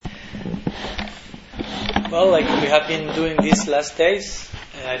Well, like we have been doing these last days,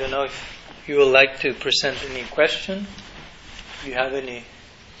 I don't know if you would like to present any question, if you have any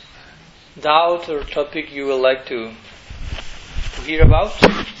doubt or topic you would like to hear about.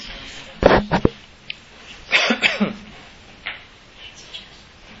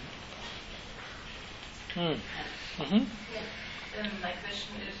 Mm-hmm. My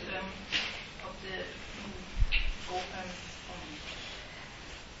question is of the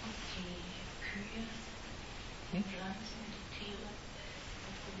die Kühe, die Pflanzen, die Tiere,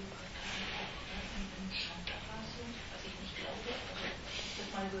 obwohl die Parteien auch in den Santa-rasa sind, was ich nicht glaube, aber ich habe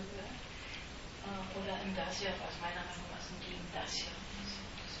das mal gehört. Oder im Dasya-Ras, meiner Meinung nach sind die im Dasya-Ras.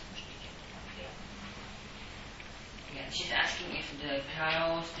 Das möchte ich jetzt mal klären. Yeah, she's asking if the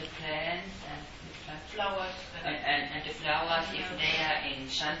cows, the plants, and the flowers, and the flowers, if they are in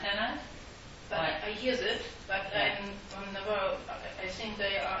Santa-rasa. But I hear it, but I'm never. I think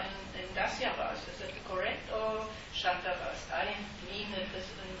they are in Dasya-ras. Is that correct or Santa-rasa? I mean it is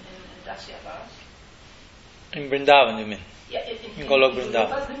in Dasya-ras. In Vrindavan, you mean? Yeah, in Golok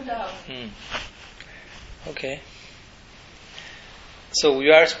Vrindavan. Okay. So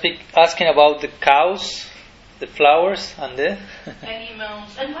you are asking about the cows, the flowers, and the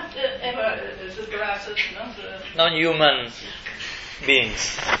animals, and whatever the grasses, non-human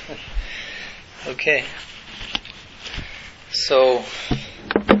beings. Okay. So,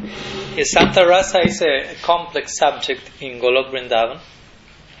 Santa-rasa is a complex subject in Golok Vrindavan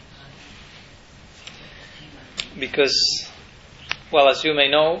because, well, as you may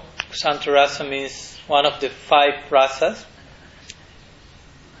know, Santa-rasa means one of the 5 rasas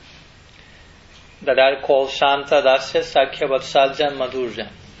that are called Shanta, Dasya, Sakya, Vatsalya, and Madhurya.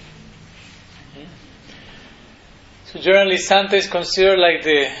 So generally Santa is considered like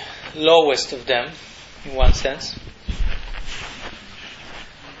the lowest of them, in one sense,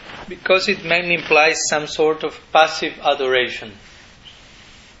 because it mainly implies some sort of passive adoration.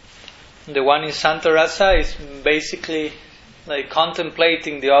 The one in Santa-rasa is basically like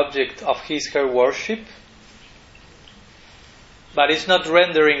contemplating the object of his/her worship, but it's not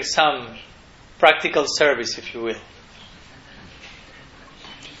rendering some practical service, if you will.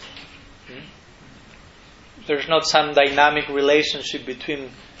 There's not some dynamic relationship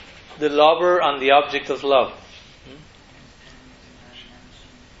between the lover and the object of love.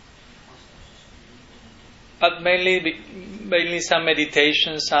 But mainly some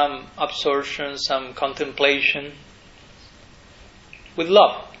meditation, some absorption, some contemplation with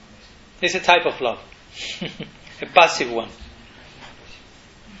love. It's a type of love, a passive one.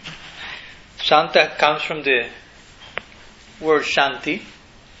 Shanta comes from the word Shanti,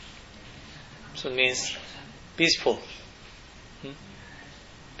 so it means peaceful,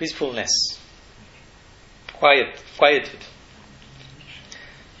 peacefulness, quietude.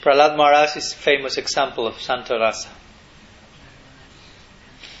 Prahlad Maharaj is a famous example of Santa-rasa.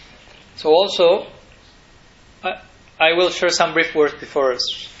 So also, I will share some brief words before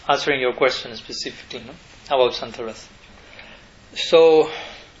answering your question specifically about Santa-rasa. So,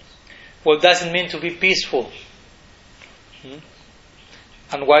 what does it mean to be peaceful?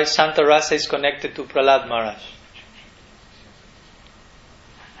 And why Santa-rasa is connected to Prahlad Maharaj?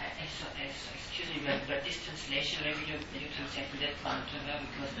 Excuse me, but this translation, maybe you translate that one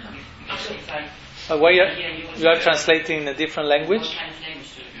because if I... Why you are translating in a different language? What kind of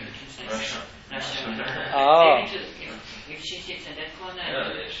language do you translate? Russian. Ah. If she sits in that corner...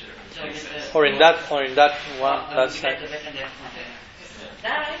 Or in that one, that side.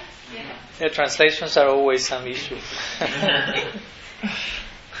 Yeah, translations are always some issue.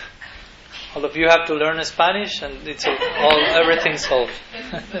 All of you have to learn Spanish, and it's everything's solved.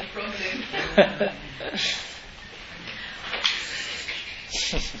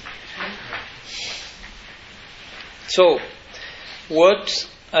 So, what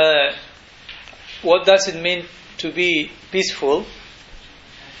does it mean to be peaceful?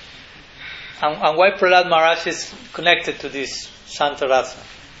 And why Prahlad Maharaj is connected to this Santa-rasa?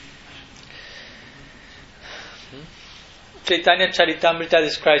 Chaitanya Charitamrita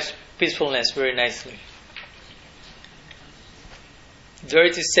describes peacefulness very nicely. There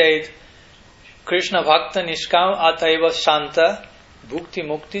it is said, Krishna Bhakta Nishkam Ataiva Shanta Bhukti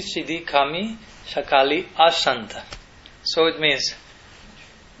Mukti Siddhi Kami Shakali Ashanta. So it means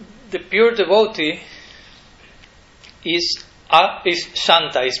the pure devotee is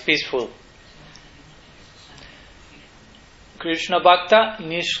Shanta, is peaceful. Krishna Bhakta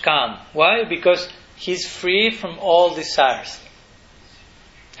Nishkam. Why? Because he's free from all desires,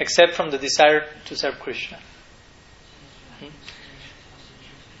 except from the desire to serve Krishna.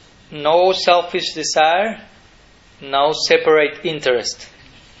 No selfish desire, no separate interest.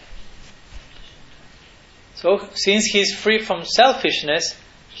 So, since he is free from selfishness,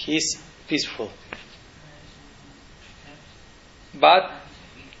 he is peaceful. But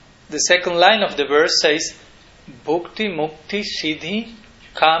the second line of the verse says, Bhukti, Mukti, Siddhi,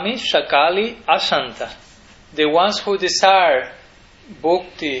 Kami, Shakali, Ashanta. The ones who desire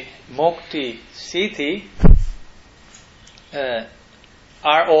Bhukti, Mukti, Siddhi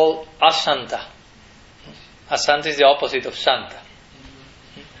are all Ashanta. Ashanta is the opposite of Shanta.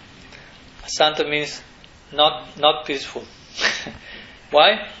 Ashanta means not peaceful.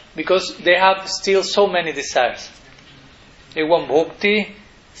 Why? Because they have still so many desires. They want Bhukti,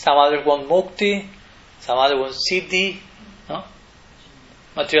 some others want Mukti, some others want Siddhi, no?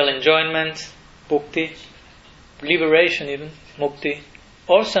 Material enjoyment, Bhukti, liberation even, Mukti,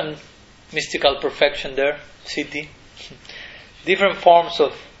 or some mystical perfection there, Siddhi. Different forms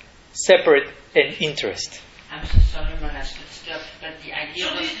of separate and interest. I'm so sorry, Maharaj, to stop, but the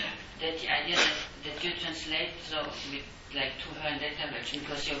idea was that you translate so with like to her in that direction,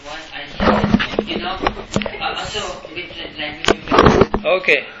 because your one idea, also with the language.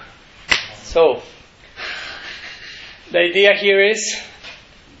 Okay, so the idea here is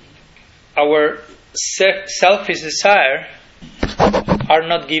our selfish desire are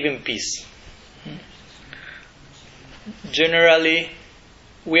not giving peace. Generally,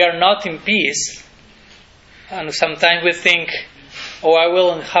 we are not in peace, and sometimes we think, oh, I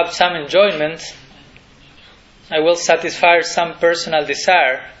will have some enjoyment, I will satisfy some personal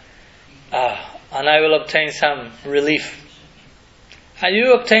desire, and I will obtain some relief. And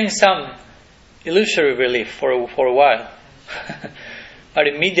you obtain some illusory relief for a while, but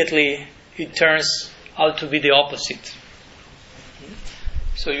immediately it turns out to be the opposite.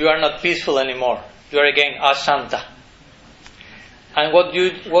 So you are not peaceful anymore. You are again ashanta. And what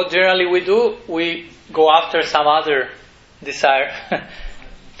generally we do, we go after some other desire,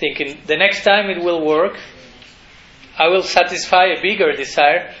 thinking the next time it will work, I will satisfy a bigger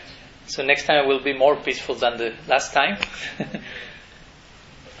desire, so next time I will be more peaceful than the last time.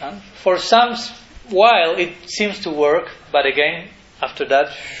 For some while it seems to work, but again after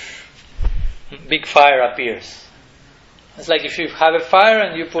that big fire appears. It's like if you have a fire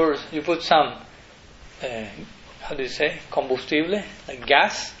and you put some how do you say, combustible, like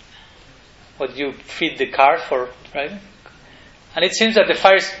gas, what you feed the car for driving, and it seems that the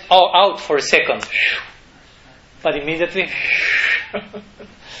fire is out for a second, but immediately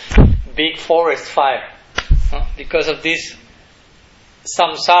big forest fire. Because of this,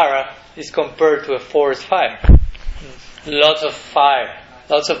 samsara is compared to a forest fire. Lots of fire,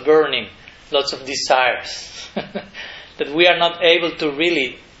 lots of burning, lots of desires that we are not able to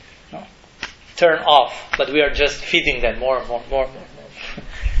really turn off, but we are just feeding them more and more.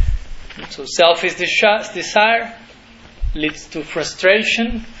 So selfish desire leads to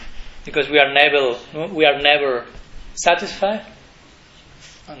frustration, because we are never satisfied,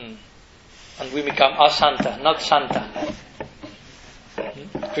 and we become asanta, not shanta.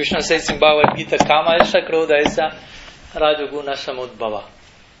 Krishna says in Bhagavad Gita, kama esha krodha esha rajoguna samudbhava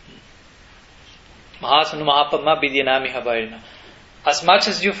mahasanu mahapadma vidyanami havarina. As much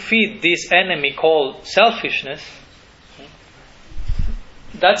as you feed this enemy called selfishness,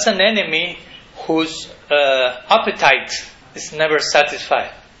 that's an enemy whose appetite is never satisfied.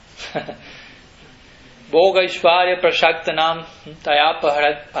 Bhoga Ishvarya Prashaktanam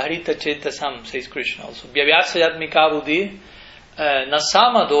Tayapa Harita Chetasam, says Krishna also. Vyavasa Yadmika Buddhi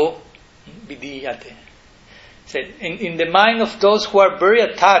Nasamado Vidiyate. In the mind of those who are very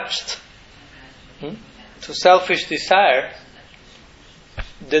attached to selfish desire,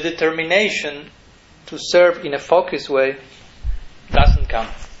 the determination to serve in a focused way doesn't come,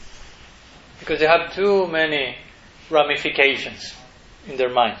 because they have too many ramifications in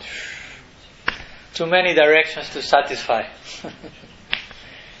their mind, too many directions to satisfy.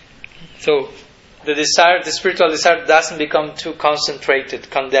 So the spiritual desire doesn't become too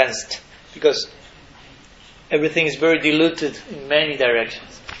concentrated, condensed, because everything is very diluted in many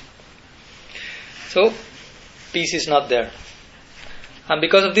directions. So peace is not there. And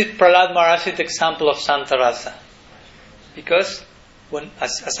because of this, Prahlad Maharaj is the example of Santa-rasa. Because when,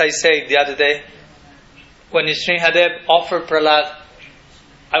 as I said the other day, when Nrsimhadev offered Prahlad,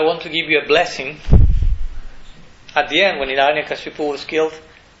 I want to give you a blessing, at the end, when Hiranyakashipu was killed,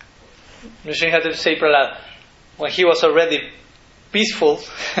 Nrsimhadev said Prahlad, when he was already peaceful,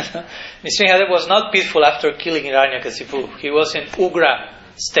 Nrsimhadev was not peaceful after killing Hiranyakashipu. He was in Ugra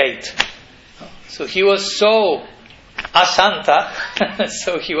state. So he was so ashanta,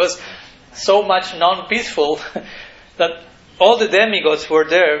 so he was so much non-peaceful that all the demigods were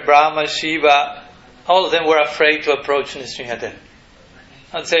there, Brahma, Shiva, all of them were afraid to approach Nrsimhadev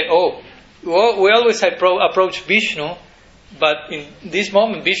and say, oh, we always approach Vishnu, but in this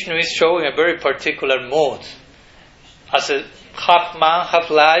moment Vishnu is showing a very particular mood. As a half man, half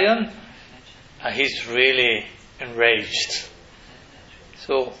lion, and he's really enraged.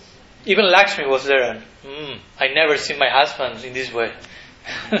 So even Lakshmi was there, and I never see my husband in this way.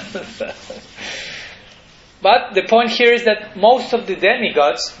 But the point here is that most of the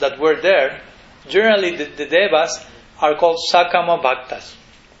demigods that were there, generally the devas, are called Sakama Bhaktas.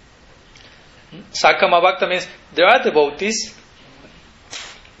 Sakama Bhakta means there are devotees,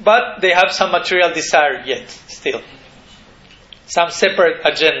 but they have some material desire yet, still. Some separate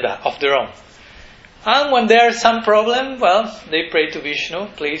agenda of their own. And when there's some problem, well, they pray to Vishnu,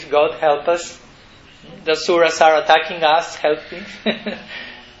 please God help us. The Suras are attacking us, help me.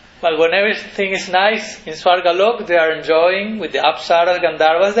 But when everything is nice in Swargalok, they are enjoying with the Apsaras,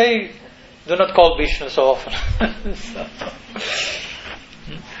 Gandharvas, they do not call Vishnu so often.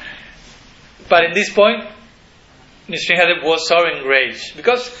 But in this point, Nrsimhadev was so enraged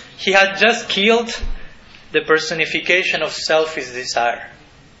because he had just killed the personification of selfish desire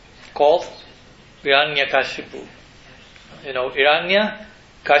called Hiranyakashipu.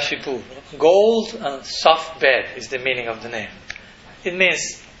 Hiranyakashipu. Gold and soft bed is the meaning of the name. It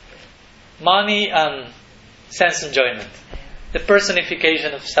means money and sense enjoyment. The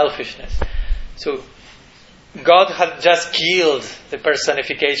personification of selfishness. So, God had just killed the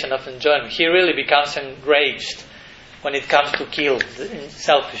personification of enjoyment. He really becomes enraged when it comes to kill the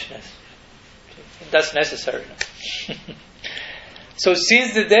selfishness. That's necessary. So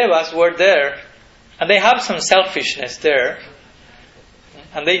since the devas were there, and they have some selfishness there,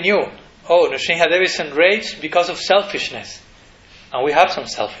 and they knew, Nrsimhadev is enraged because of selfishness. And we have some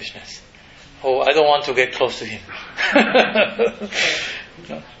selfishness. I don't want to get close to him.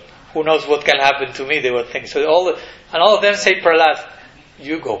 Who knows what can happen to me, they would think. So all of them say, Prahlad,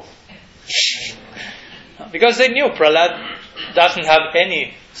 you go. Because they knew Prahlad doesn't have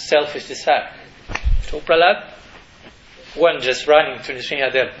any selfish desire. So Prahlad went just running to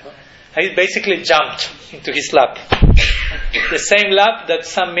Nrsimhadev. He basically jumped into his lap. The same lap that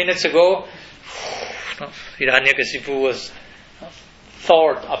some minutes ago Hiranyakashipu was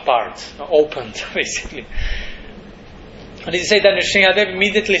torn apart, opened basically. And he said that Nrsimhadev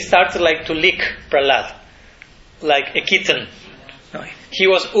immediately started to lick Prahlad, like a kitten. He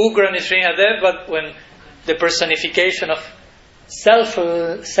was Ugra Nrsimhadev, but when the personification of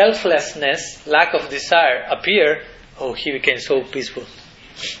selflessness, lack of desire appeared, he became so peaceful.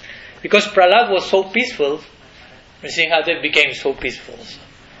 Because Prahlad was so peaceful, Nrsimhadev became so peaceful.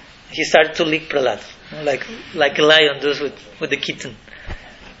 He started to lick Prahlad, like a lion does with the kitten.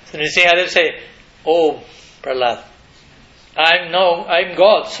 So Nrsimhadev said, Prahlad, I'm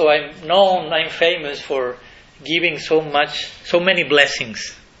God, so I'm known, I'm famous for giving so many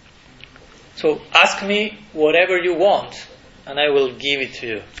blessings. So ask me whatever you want, and I will give it to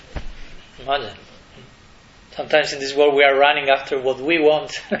you. Imagine. Sometimes in this world we are running after what we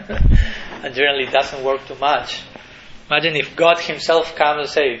want, and generally it doesn't work too much. Imagine if God Himself comes and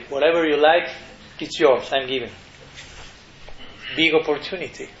says, whatever you like, it's yours, I'm giving. Big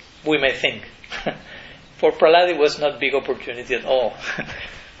opportunity, we may think. For Prahlad it was not big opportunity at all.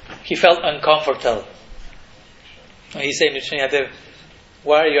 He felt uncomfortable. He said, Nrsimhadev,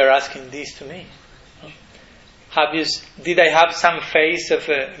 why are you asking this to me? Did I have some face of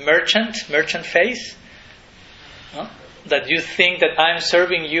a merchant face? That you think that I'm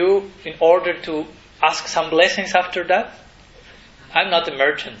serving you in order to ask some blessings after that? I'm not a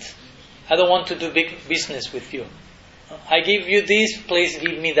merchant. I don't want to do big business with you. I give you this, please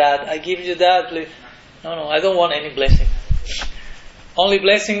give me that. I give you that, please. No, I don't want any blessing. Only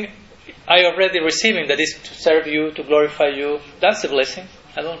blessing I already receiving, that is to serve you, to glorify you. That's the blessing.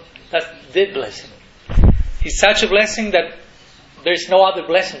 That's the blessing. It's such a blessing that there is no other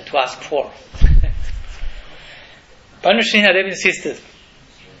blessing to ask for. But Nrsimhadev insisted,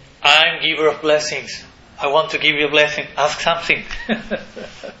 I'm giver of blessings. I want to give you a blessing. Ask something.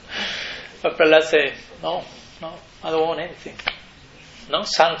 But Prahlad said, no, I don't want anything. No,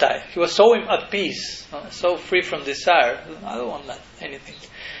 Santa. He was so at peace, so free from desire. I don't want anything.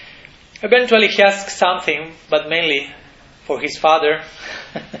 Eventually he asked something, but mainly for his father.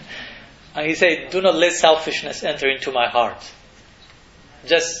 And he said, do not let selfishness enter into my heart.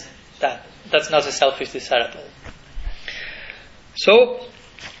 Just that. That's not a selfish desire at all. So,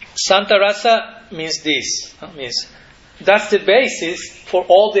 Santa-rasa means this. Means that's the basis for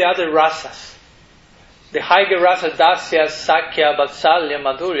all the other rasas. The higher rasas, Dasya, Sakya, Vatsalya,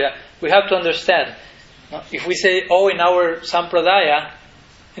 Madhurya, we have to understand. If we say, in our Sampradaya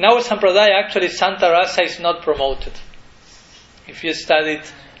actually Santa-rasa is not promoted. If you studied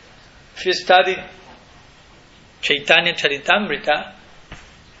If you study Chaitanya Charitamrita,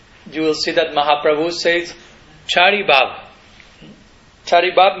 you will see that Mahaprabhu says Charibhav.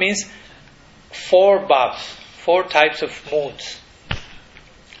 Charibhav means 4 bhavs, 4 types of moods.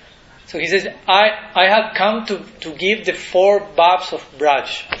 So he says, I have come to give the 4 bhavs of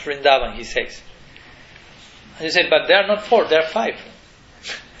Braj, of Vrindavan, he says. And you say, but there are not 4, there are 5.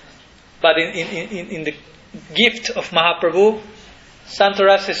 But in the gift of Mahaprabhu,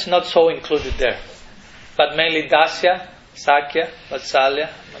 Santa-rasa is not so included there. But mainly Dasya, Sakya, Vatsalya,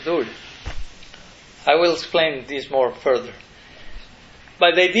 Madhurya. I will explain this more further.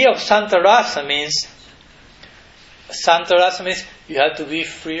 But the idea of Santa-rasa means you have to be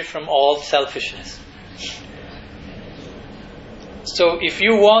free from all selfishness. So if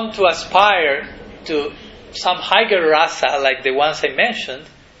you want to aspire to some higher rasa like the ones I mentioned,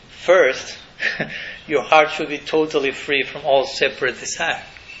 first, your heart should be totally free from all separate desire.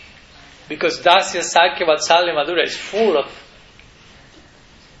 Because Dasya, Sakya, Vatsalya, Madhurya is full of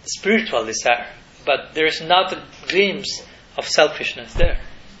spiritual desire. But there is not a glimpse of selfishness there.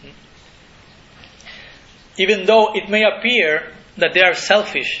 Even though it may appear that they are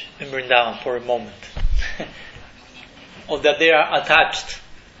selfish in Vrindavan for a moment. Or that they are attached.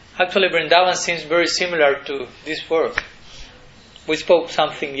 Actually, Vrindavan seems very similar to this world. We spoke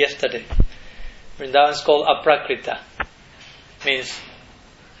something yesterday. Vrindavan is called aprakrita. Means,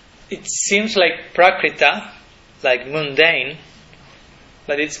 it seems like prakrita, like mundane,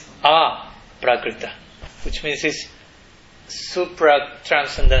 but it's aprakrita, which means it's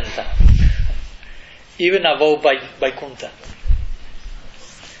supra-transcendental. Even above Vaikuntha.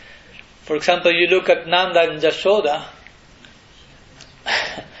 For example, you look at Nanda and Yashoda,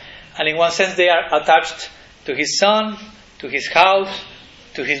 and in one sense they are attached to his son, to his house,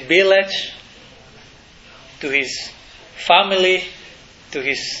 to his village, to his family, to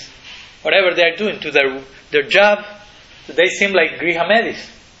his whatever they are doing, to their job. They seem like grihamedis,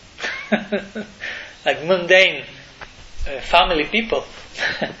 like mundane family people.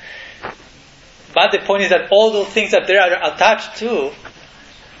 But the point is that all those things that they are attached to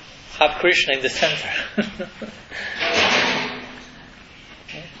have Krishna in the center.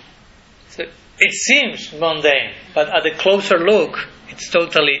 So it seems mundane, but at a closer look, it's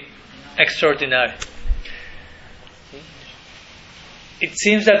totally extraordinary. It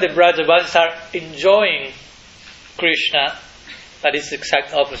seems that the Brajavasis are enjoying Krishna, but it's the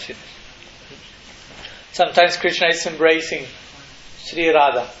exact opposite. Sometimes Krishna is embracing Sri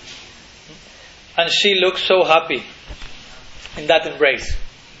Radha, and she looks so happy in that embrace.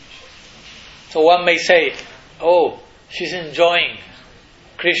 So one may say, oh, she's enjoying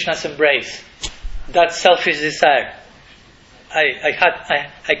Krishna's embrace. That selfish desire.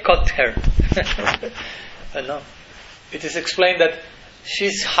 I caught her. But no. It is explained that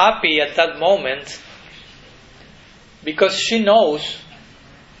she's happy at that moment because she knows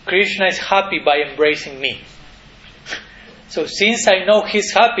Krishna is happy by embracing me. So since I know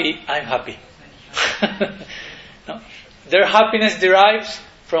he's happy, I'm happy. No? Their happiness derives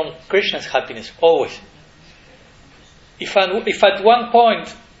from Krishna's happiness, always. If at one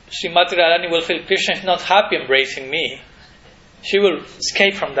point Srimati Radharani will feel Krishna is not happy embracing me, she will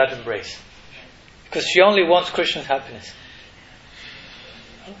escape from that embrace. Because she only wants Krishna's happiness.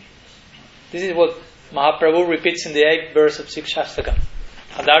 This is what Mahaprabhu repeats in the 8th verse of Sikshastakam.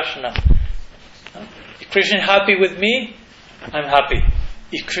 Adarshana. If Krishna is happy with me, I'm happy.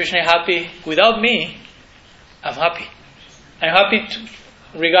 If Krishna is happy without me, I'm happy. I'm happy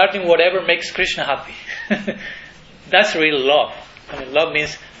regarding whatever makes Krishna happy. That's real love. I mean, love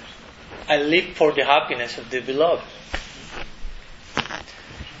means I live for the happiness of the beloved.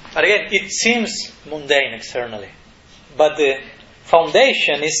 But again, it seems mundane externally. But the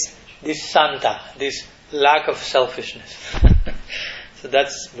foundation is this Santa, this lack of selfishness. So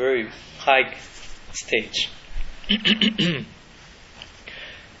that's very high stage. In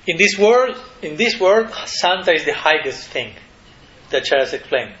this world, Santa is the highest thing that Charas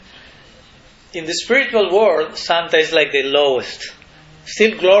explained. In the spiritual world, Santa is like the lowest.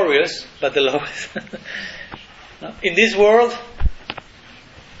 Still glorious, but the lowest. In this world,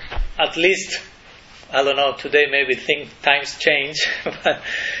 at least, I don't know, today maybe times change, but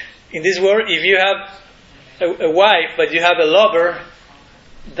in this world, if you have a wife, but you have a lover,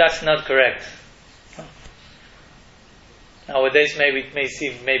 that's not correct. Nowadays, maybe it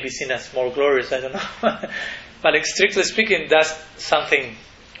may be seen as more glorious, I don't know. But strictly speaking, that's something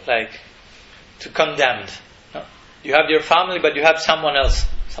like to condemn. You have your family, but you have someone else,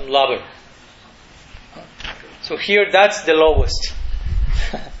 some lover. So here, that's the lowest.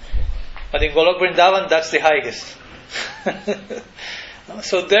 But in Golok Vrindavan, that's the highest.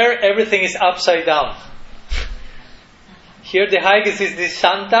 So there everything is upside down. Here the highest is this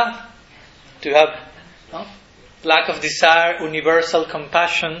Shanta, to have lack of desire, universal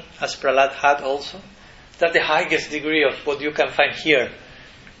compassion, as Prahlad had also. That's the highest degree of what you can find here.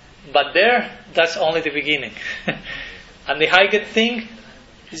 But there, that's only the beginning. And the highest thing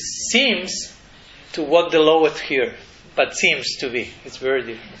seems to what the lowest here, but seems to be. It's very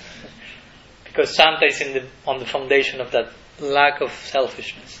different. Because Shanta is on the foundation of that lack of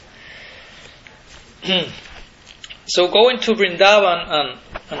selfishness. So going to Vrindavan,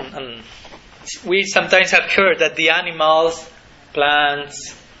 and we sometimes have heard that the animals,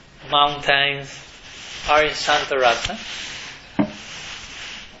 plants, mountains are in Santa-rasa.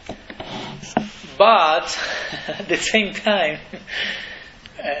 But at the same time,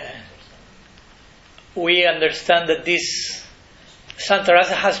 we understand that this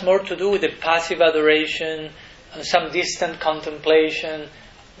Santa-rasa has more to do with the passive adoration, some distant contemplation,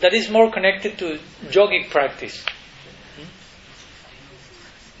 that is more connected to yogic practice.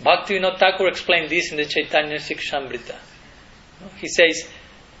 Bhaktivinoda Thakur explained this in the Chaitanya Sikshamrita. He says,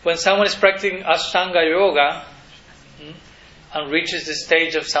 when someone is practicing Ashtanga Yoga and reaches the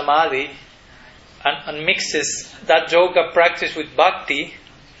stage of Samadhi and mixes that yoga practice with Bhakti,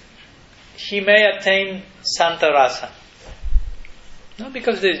 he may attain Santa-rasa. No,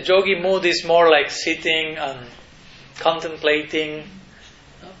 because the yogi mood is more like sitting and contemplating.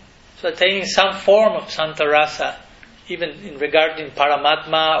 No? So attaining some form of Santa-rasa, even in regarding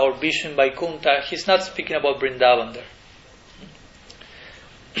Paramatma or Vishnu Vaikuntha, he's not speaking about Vrindavan there.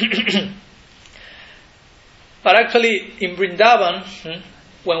 But actually, in Vrindavan,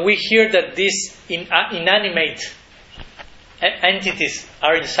 when we hear that these inanimate entities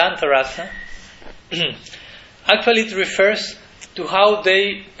are in Santa-rasa, actually it refers to how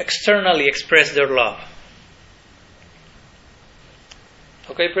they externally express their love.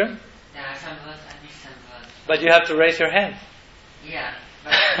 Okay, Prem? There are some words, I miss some words. But you have to raise your hand. Yeah,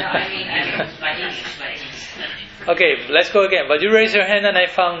 but no, I mean, my English. Okay, let's go again. But you raise your hand and I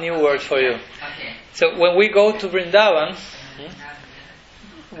found new words for you. Okay. So when we go to Vrindavan,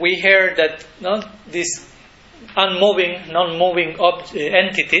 we hear that these unmoving, non-moving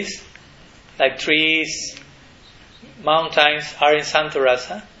entities, like trees, mountains, are in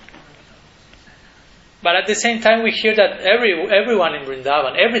Santa-rasa. But at the same time, we hear that everyone in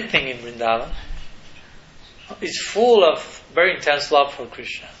Vrindavan, everything in Vrindavan, is full of very intense love for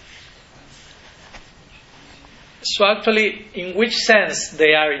Krishna. So actually, in which sense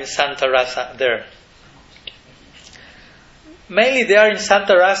they are in Santa-rasa there? Mainly they are in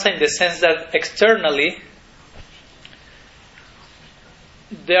Santa-rasa in the sense that externally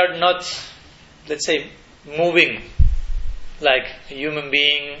they are not, let's say, moving like a human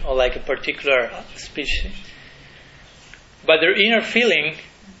being or like a particular species. But their inner feeling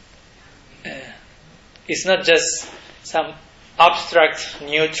is not just some abstract,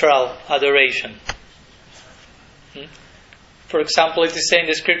 neutral adoration. For example, it is said in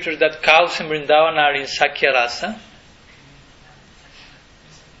the scriptures that cows in Vrindavan are in Sakya-rasa.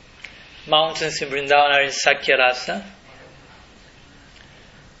 Mountains in Vrindavan are in Sakya-rasa.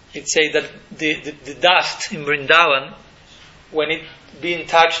 It says that the dust in Vrindavan, when it being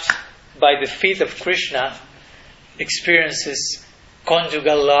touched by the feet of Krishna, experiences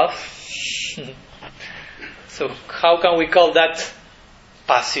conjugal love. So how can we call that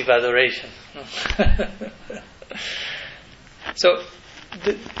passive adoration? So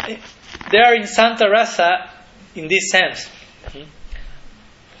they are in Santa-rasa in this sense.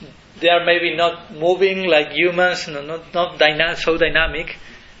 They are maybe not moving like humans, not so dynamic,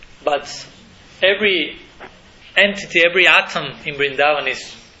 but every entity, every atom in Vrindavan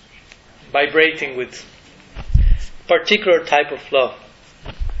is vibrating with particular type of love.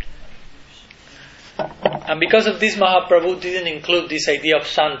 And because of this, Mahaprabhu didn't include this idea of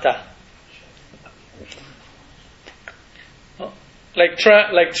Santa. Like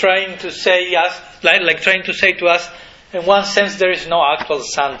trying to say to us, in one sense, there is no actual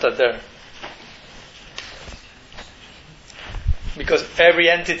Santa there, because every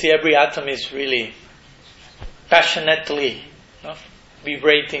entity, every atom is really passionately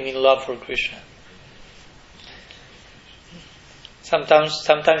vibrating in love for Krishna.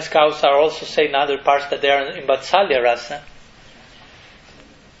 Sometimes cows are also saying in other parts that they are in Vatsalya rasa.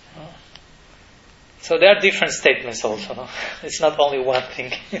 So there are different statements also. No? It's not only one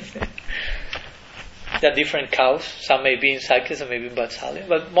thing. There are different cows. Some may be in Sakya, some may be in Vatsalya.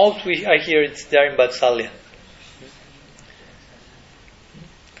 But most I hear they are in Vatsalya.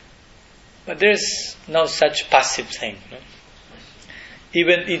 But there's no such passive thing. No?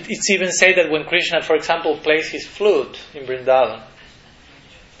 It's even said that when Krishna, for example, plays his flute in Vrindavan,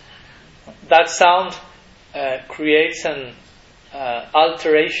 That sound creates an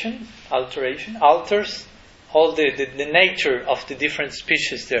alters all the nature of the different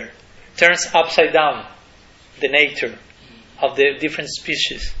species there. Turns upside down the nature of the different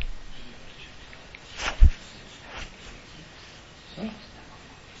species.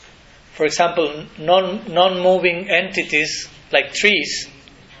 For example, non-moving entities like trees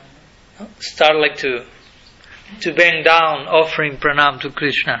start like to bend down, offering pranam to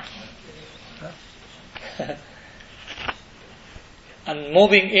Krishna. And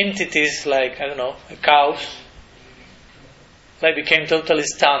moving entities like, cows, like became totally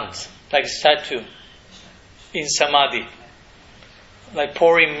stunned, like a statue in samadhi, like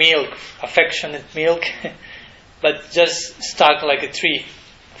pouring milk, affectionate milk, but just stuck like a tree,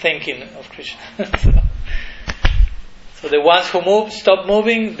 thinking of Krishna. So the ones who move stop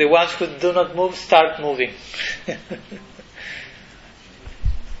moving, the ones who do not move start moving.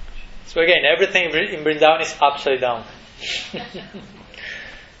 So again, everything in Vrindavan is upside down.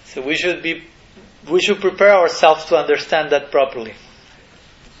 So we should prepare ourselves to understand that properly.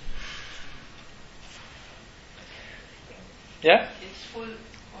 Yeah? It's full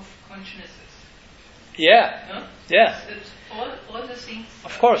of consciousnesses. Yeah. No? Yeah. It's all the things.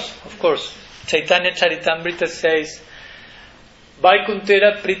 Of course. Chaitanya Charitamrita says,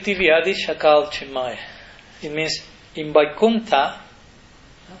 Vaikuntera Prithiviyadi Shakal Chimaya. It means in Vaikuntha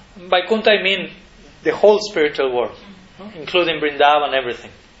I mean the whole spiritual world, including Vrindavan and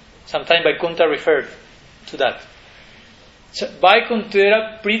everything. Sometimes Vaikuntha referred to that. So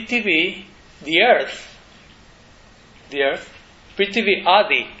Vaikuntera Prithivi, the earth, Prithivi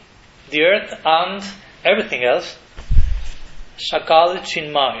Adi, the earth and everything else, Shakal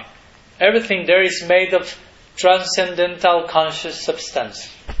Chinmay. Everything there is made of transcendental conscious substance.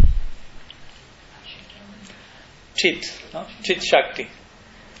 Chit Shakti.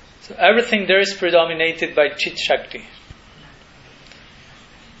 So everything there is predominated by Chit Shakti.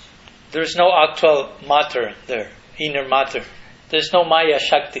 There is no actual matter there, inner matter. There is no Maya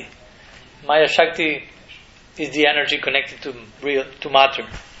Shakti. Maya Shakti is the energy connected to matter.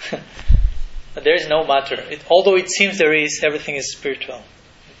 But there is no matter. Although it seems there is, everything is spiritual.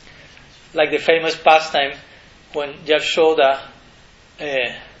 Like the famous pastime when Yashoda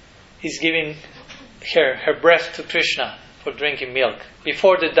is giving her breast to Krishna for drinking milk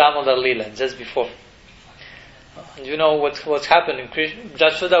before the Damodar Lila, just before. And you know what's happening?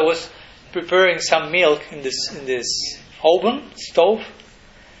 Yashoda was preparing some milk in this stove,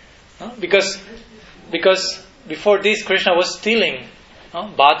 because before this Krishna was stealing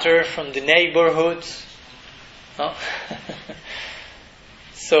butter from the neighborhoods.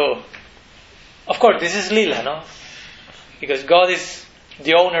 So, of course, this is Lila, no? Because God is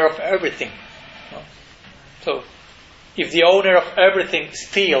the owner of everything. No? So, if the owner of everything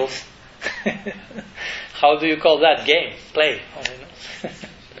steals, how do you call that? Game, play.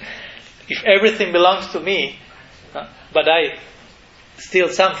 If everything belongs to me, but I steal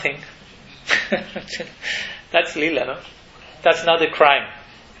something, that's Lila, no? That's not a crime.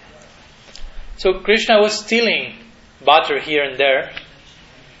 So Krishna was stealing butter here and there.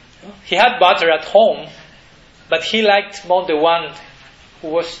 He had butter at home, but he liked more the one who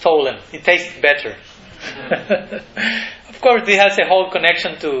was stolen. It tasted better. Of course, this has a whole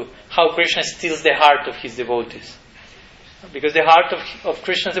connection to how Krishna steals the heart of his devotees. Because the heart of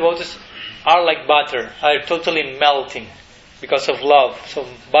Krishna's devotees are like butter, are totally melting because of love. So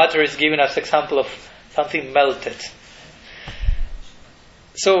butter is given as example of something melted.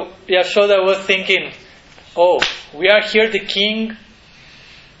 So Yashoda was thinking, we are here the king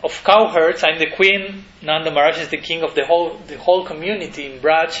of cowherds. I'm the queen. Nanda Maharaj is the king of the whole community in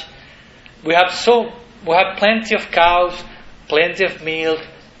Braj. We have plenty of cows, plenty of milk,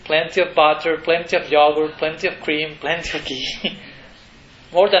 plenty of butter, plenty of yogurt, plenty of cream, plenty of ghee,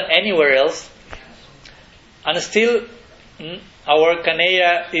 more than anywhere else. And still, our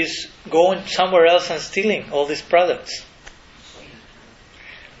Kanhaiya is going somewhere else and stealing all these products.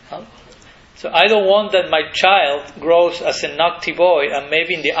 So I don't want that my child grows as a naughty boy and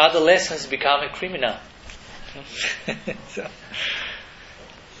maybe in the adolescence become a criminal.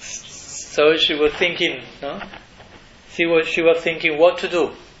 So she was thinking, She was thinking what to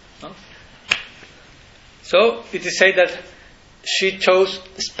do. So it is said that she chose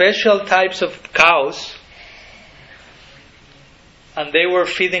special types of cows, and they were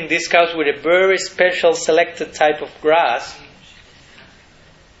feeding these cows with a very special selected type of grass,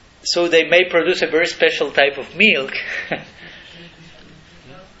 so they may produce a very special type of milk.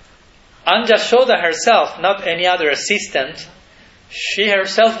 And Yashoda herself, not any other assistant, she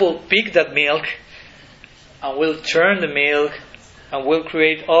herself will pick that milk and will churn the milk and will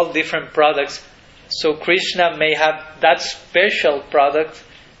create all different products, so Krishna may have that special product,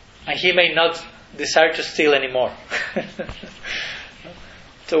 and he may not desire to steal anymore.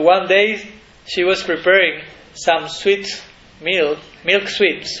 So one day she was preparing some sweet milk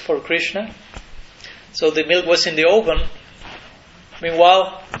sweets for Krishna. So the milk was in the oven.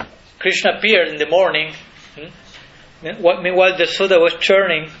 Meanwhile, Krishna appeared in the morning. Meanwhile, Yashoda was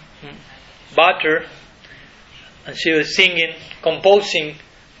churning butter, and she was singing, composing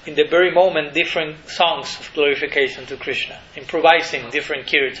in the very moment different songs of glorification to Krishna, improvising different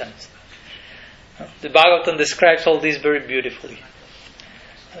kirtans. The Bhagavatam describes all this very beautifully.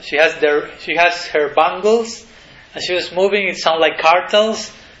 She has her bangles, and she was moving. It sounded like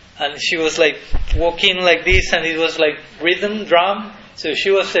kartals, and she was like walking like this, and it was like rhythm drum. So she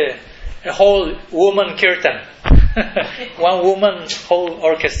was a whole woman kirtan, one woman whole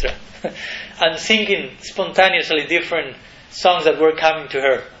orchestra, and singing spontaneously different songs that were coming to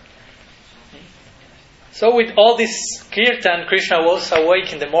her. So with all this kirtan, Krishna was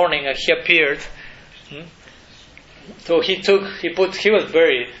awake in the morning, and he appeared. So he was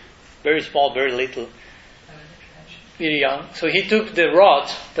very, very small, very little, very young. So he took the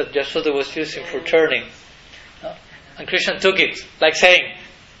rod that Yashoda was using for churning, and Krishna took it, like saying,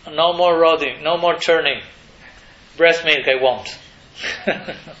 "No more rodding, no more churning. Breast milk I want."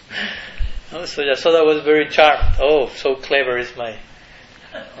 So Yashoda was very charmed. Oh, so clever is my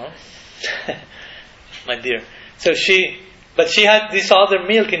my dear. So she had this other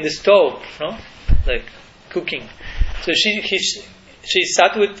milk in the stove, like cooking. So she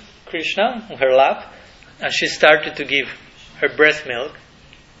sat with Krishna on her lap, and she started to give her breast milk.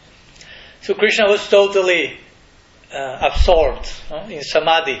 So Krishna was totally absorbed in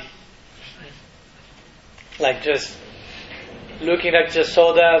samadhi, like just looking at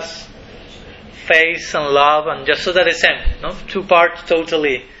Yashoda's face and love, and Yashoda the same. Two parts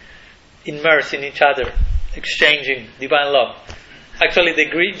totally immersed in each other, exchanging divine love. Actually,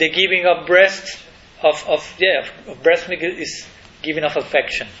 the giving of breast of breast milk is giving of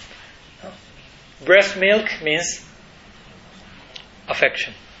affection. Breast milk means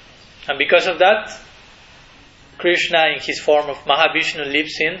affection, and because of that, Krishna, in his form of Mahavishnu,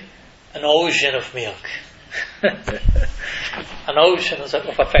 lives in an ocean of milk, an ocean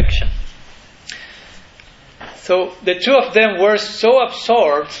of affection. So the two of them were so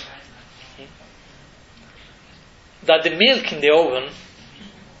absorbed that the milk in the oven,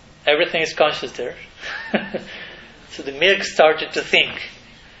 everything is conscious there. So the milk started to think.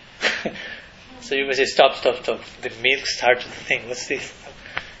 So you may say, stop. The milk started to think. What's this?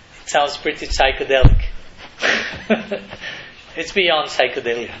 It sounds pretty psychedelic. It's beyond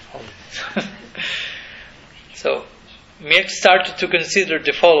psychedelia. So milk started to consider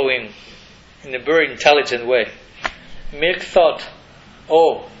the following in a very intelligent way. Milk thought,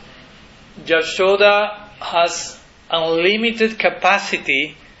 Yashoda has unlimited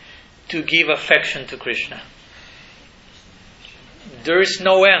capacity to give affection to Krishna. There is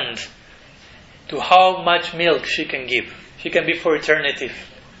no end to how much milk she can give. She can be for eternity.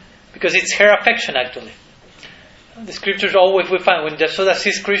 Because it's her affection actually. The scriptures always we find when Yashoda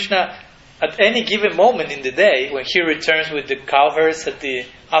sees Krishna at any given moment in the day, when he returns with the cowherds at the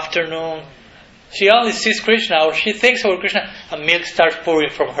afternoon, she only sees Krishna, or she thinks about Krishna, and milk starts pouring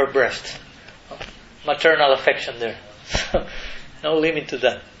from her breast. Maternal affection there. No limit to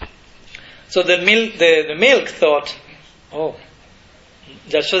that. So the milk thought,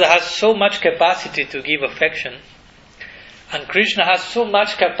 Yashoda has so much capacity to give affection, and Krishna has so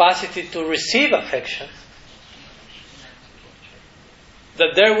much capacity to receive affection,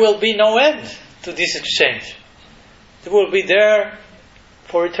 that there will be no end to this exchange. It will be there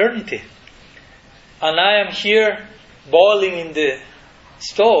for eternity. And I am here boiling in the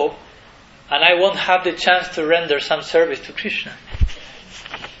stove, and I won't have the chance to render some service to Krishna.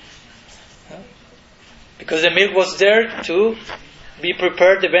 Because the milk was there to be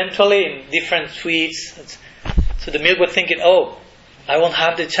prepared eventually in different sweets. So the milk was thinking, I won't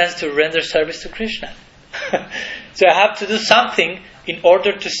have the chance to render service to Krishna. So I have to do something in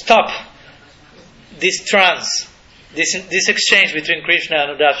order to stop this trance, this exchange between Krishna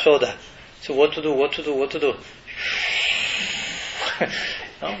and Yashoda. So what to do?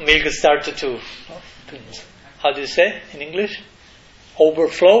 Milk started to, how do you say in English?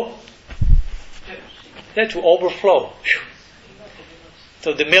 Overflow? Yeah, to overflow.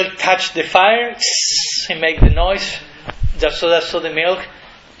 So the milk touched the fire, he made the noise, Yashoda saw the milk,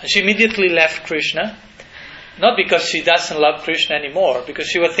 and she immediately left Krishna. Not because she doesn't love Krishna anymore, because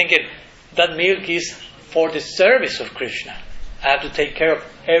she was thinking, that milk is for the service of Krishna. I have to take care of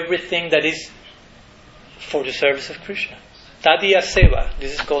everything that is for the service of Krishna. Tadiya seva,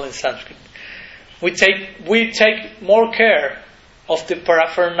 this is called in Sanskrit. We take more care of the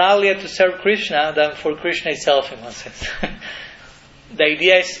paraphernalia to serve Krishna than for Krishna itself, in one sense. The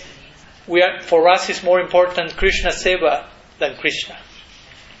idea is, for us it's more important Krishna seva than Krishna.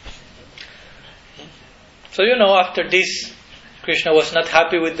 So after this, Krishna was not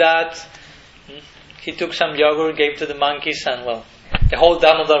happy with that. He took some yogurt, gave to the monkeys, and the whole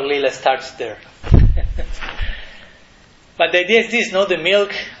Damodar Lila starts there. But the idea is this, the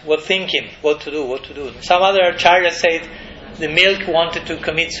milk was thinking what to do. Some other acharyas said the milk wanted to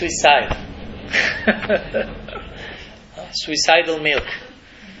commit suicide. Suicidal milk.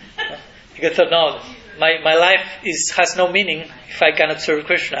 Because no, my life has no meaning if I cannot serve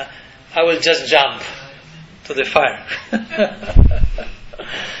Krishna. I will just jump to the fire.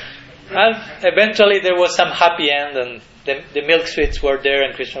 And eventually there was some happy end, and the milk sweets were there,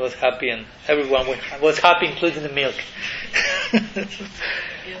 and Krishna was happy, and everyone was happy, including the milk.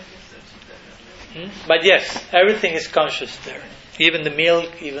 But yes, everything is conscious there. Even the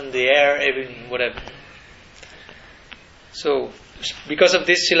milk, even the air, even whatever. So, because of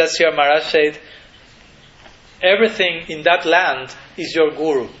this, Srila Sri Maharaj said, everything in that land is your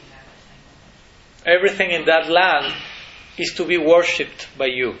guru. Everything in that land is to be worshipped by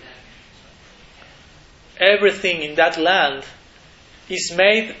you. Everything in that land is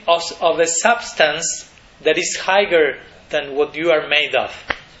made of a substance that is higher than what you are made of.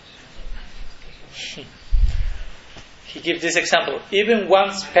 He gives this example. Even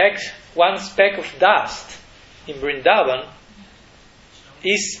one speck of dust in Vrindavan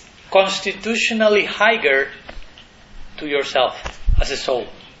is constitutionally higher to yourself as a soul.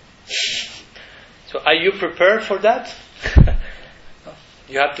 So are you prepared for that?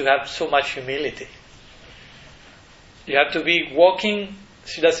 You have to have so much humility. You have to be walking,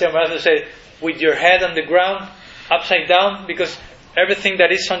 Sridhar Maharaj said, with your head on the ground, upside down, because everything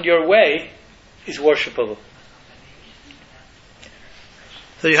that is on your way is worshipable.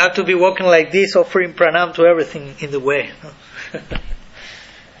 So you have to be walking like this, offering pranam to everything in the way.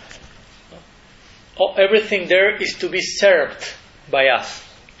 Everything there is to be served by us.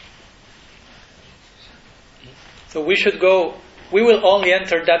 So we will only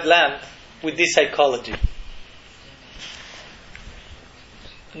enter that land with this psychology.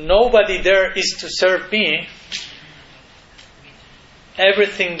 Nobody there is to serve me.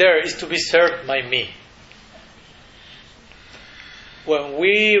 Everything there is to be served by me. When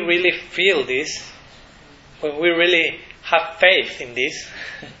we really feel this, when we really have faith in this,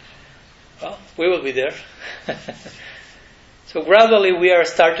 we will be there. So gradually we are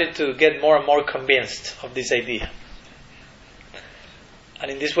starting to get more and more convinced of this idea.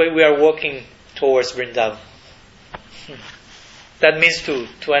 And in this way we are walking towards Vrindavan. That means to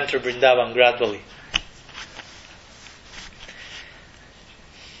enter Vrindavan gradually.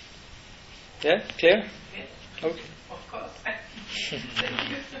 Yeah? Clear? Yes. Okay. Of course. Thank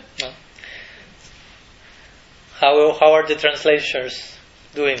you. No. How are the translators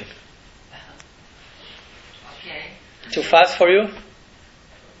doing? Okay. Too fast for you?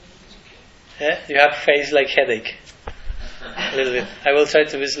 Yeah? You have face like headache. A little bit. I will try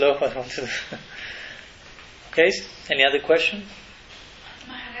to be slow. I want to. Okay? Any other question?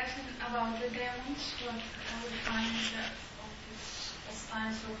 Maharaj, about the demons, how we find the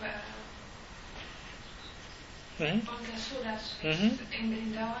signs of the asuras in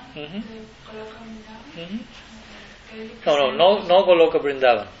Vrindavan, the Goloka Vrindavan? No Goloka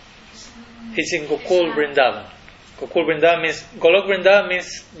Vrindavan. It's in Gokul Vrindavan. Gokul Vrindavan means Golok Vrindavan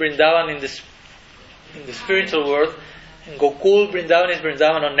means Vrindavan in the spiritual world, and Gokul Vrindavan is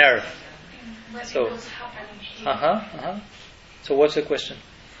Vrindavan on earth. But So, it was happening here. So what's the question?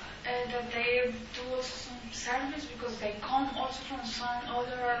 That they do some service because they come also from some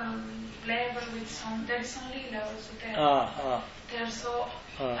other level with some. There is some lila also there. They also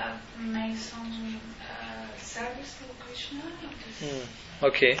make some service to Krishna.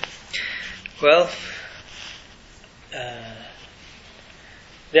 Okay. Well,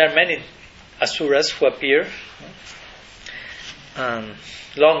 there are many asuras who appear.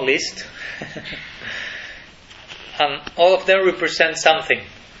 Long list. And all of them represent something.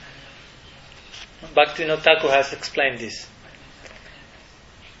 Bhaktivinoda Thakur has explained this.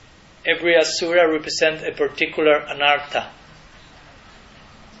 Every asura represents a particular anartha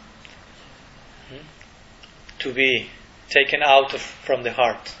to be taken out from the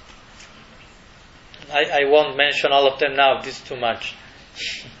heart. I won't mention all of them now, this is too much.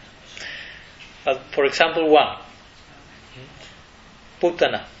 But for example, one.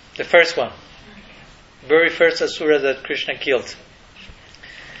 Putana, the first one. Very first asura that Krishna killed.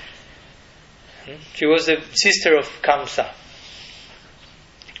 She was the sister of Kamsa.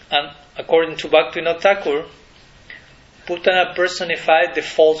 And according to Bhaktivinoda Thakur, Putana personified the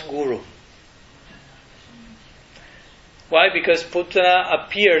false guru. Why? Because Putana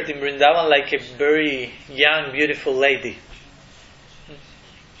appeared in Vrindavan like a very young, beautiful lady.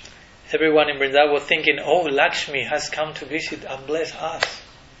 Everyone in Vrindavan was thinking, oh, Lakshmi has come to visit and bless us.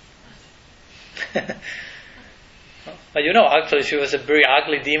 But actually she was a very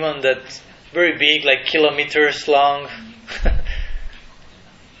ugly demon that's very big, like kilometers long.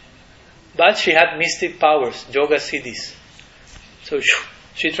 But she had mystic powers, yoga siddhis. So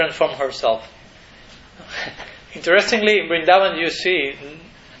she transformed herself. Interestingly, in Vrindavan you see,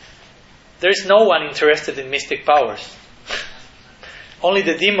 there is no one interested in mystic powers. Only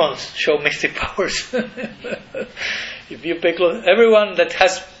the demons show mystic powers. If you pay close, everyone that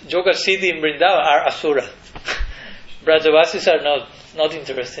has yoga siddhi in Vrindavan are asura. Brajavasis are not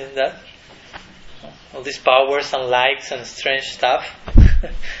interested in that. All these powers and lights and strange stuff.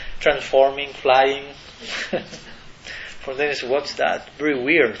 Transforming, flying. For them, what's that? Very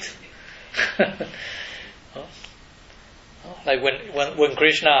weird. Like when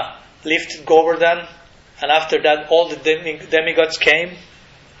Krishna lifted Govardhan, and after that all the demigods came,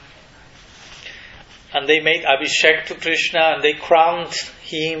 and they made Abhishek to Krishna, and they crowned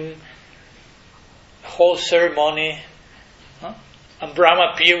him, whole ceremony, and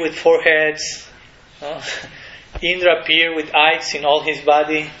Brahma appeared with 4 heads, Indra appeared with eyes in all his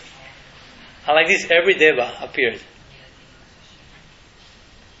body, and like this every deva appeared.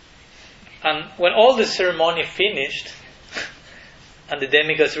 And when all the ceremony finished, and the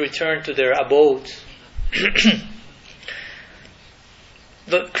demigods returned to their abodes,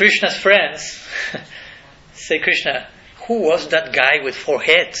 Krishna's friends say, Krishna, who was that guy with 4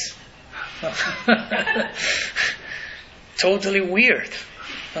 heads? Totally weird.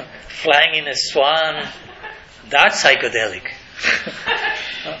 Flying in a swan, that's psychedelic.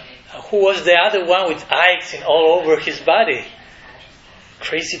 Who was the other one with eyes in all over his body?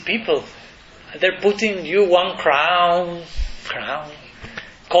 Crazy people. They're putting you one crown,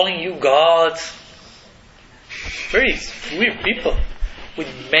 calling you God. Very weird people with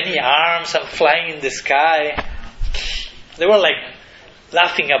many arms and flying in the sky. They were like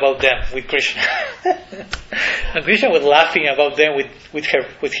laughing about them with Krishna. And Krishna was laughing about them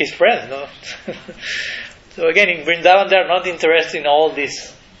with his friends. No? So again, in Vrindavan they are not interested in all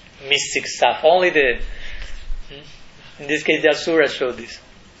this mystic stuff. Only in this case the Asuras showed this.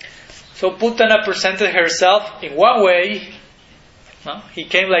 So Putana presented herself in one way. He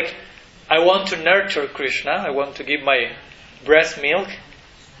came like, I want to nurture Krishna, I want to give my breast milk.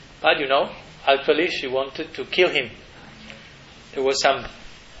 But actually she wanted to kill him. There was some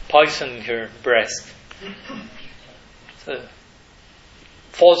poison in her breast. So,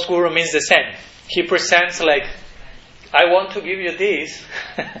 false guru means the same. He presents like, I want to give you this,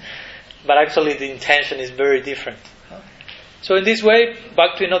 but actually the intention is very different. So in this way,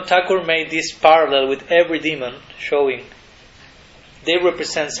 Bhaktivinoda Thakur made this parallel with every demon, showing they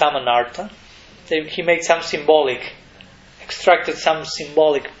represent some anartha. He made some extracted some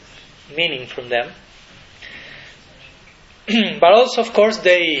symbolic meaning from them. But also, of course,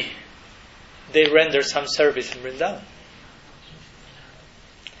 they render some service in Vrindavan.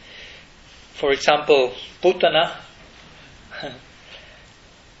 For example, Putana,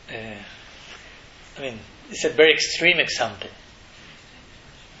 it's a very extreme example.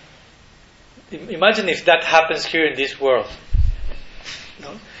 Imagine if that happens here in this world.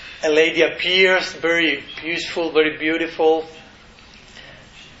 A lady appears, very useful, very beautiful,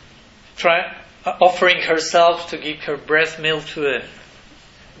 offering herself to give her breast milk to a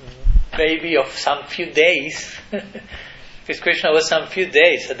baby of some few days. Because Krishna was some few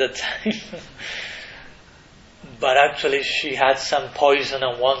days at that time. But actually she had some poison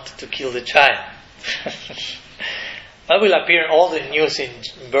and wanted to kill the child. That will appear in all the news in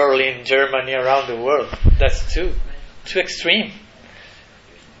Berlin, Germany, around the world. That's too extreme.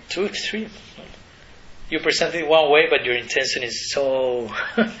 Too extreme. You present it one way, but your intention is so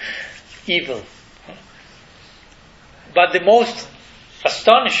evil. But the most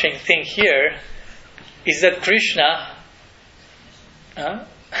astonishing thing here is that Krishna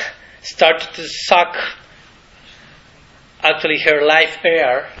started to suck actually her life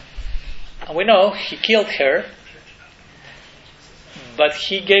air. And we know he killed her, but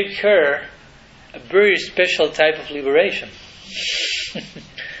he gave her a very special type of liberation.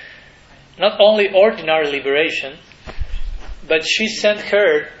 Not only ordinary liberation, but she sent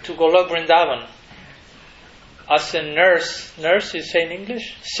her to Golok Vrindavan as a nurse you say in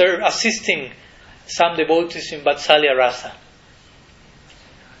English? Assisting some devotees in Vatsalya-rasa.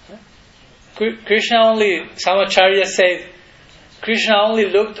 Krishna only, some acharyas said, Krishna only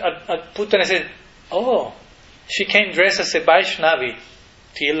looked at Putana and said, oh, she came dressed as a Vaishnavi,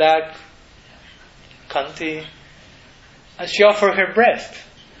 tilak, kanti, and she offered her breast.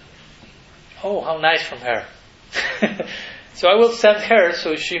 Oh, how nice from her. So I will send her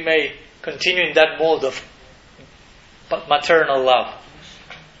so she may continue in that mode of maternal love.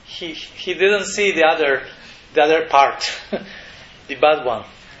 He didn't see the other part, the bad one.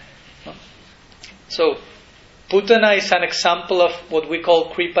 So Putana is an example of what we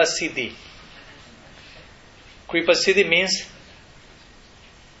call Kripa Siddhi. Kripa Siddhi means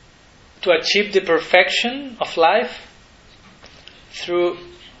to achieve the perfection of life through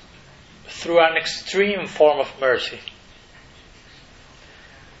an extreme form of mercy.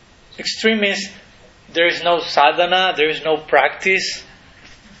 Extreme means there is no sadhana, there is no practice.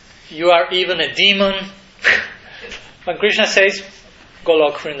 You are even a demon. When Krishna says,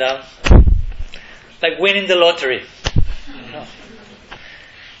 Golok Vrindavan, like winning the lottery. No.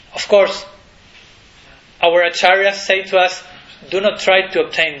 Of course, our acharyas say to us, do not try to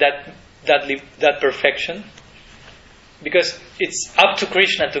obtain that perfection, because it's up to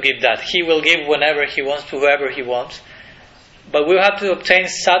Krishna to give that. He will give whenever he wants to whoever he wants. But we have to obtain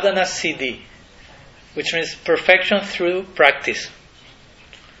sadhana siddhi, which means perfection through practice.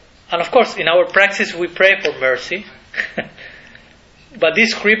 And of course, in our practice we pray for mercy. But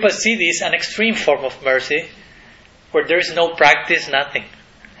this Kripa Siddhi is an extreme form of mercy, where there is no practice, nothing.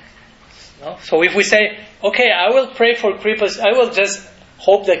 No? So if we say, okay, I will pray for Kripa, I will just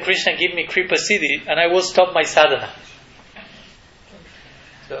hope that Krishna give me Kripa Siddhi, and I will stop my sadhana.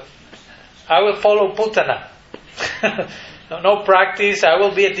 So, I will follow Putana. No practice, I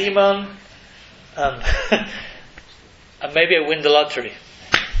will be a demon, and maybe I win the lottery.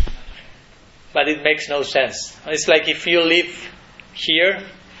 But it makes no sense. It's like if you live here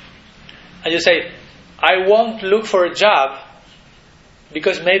and you say, I won't look for a job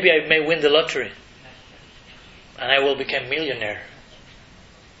because maybe I may win the lottery and I will become millionaire.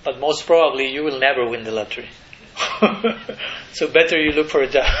 But most probably you will never win the lottery. So better you look for a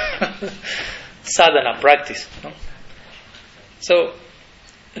job. Sadhana, practice. No? So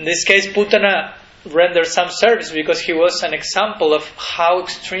in this case, Putana rendered some service because he was an example of how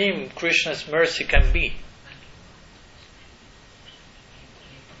extreme Krishna's mercy can be.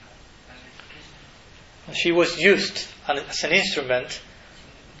 She was used as an instrument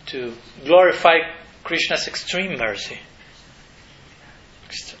to glorify Krishna's extreme mercy.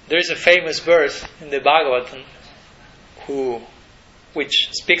 There is a famous verse in the Bhagavatam which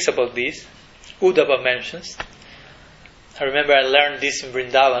speaks about this. Uddhava mentions. I remember I learned this in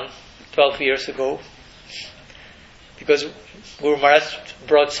Vrindavan 12 years ago, because Guru Maharaj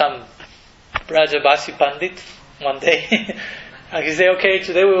brought some Brajavasi Pandit one day and he said, okay,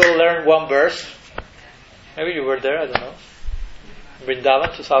 today we will learn one verse. Maybe you were there, I don't know.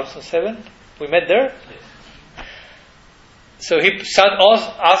 Vrindavan 2007. We met there. So he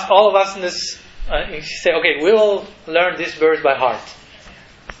asked all of us in this, he said, okay, we will learn this verse by heart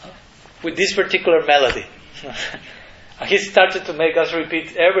with this particular melody. He started to make us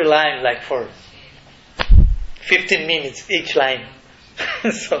repeat every line like for 15 minutes each line.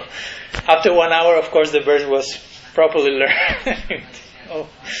 So after 1 hour, of course, the verse was properly learned. Oh.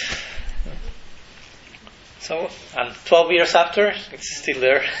 So, and 12 years after, it's still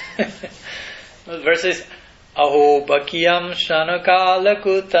there. The verse is, Aho bhakyam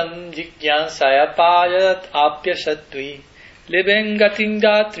shanakalakutam jikyansayapayat apyasatvi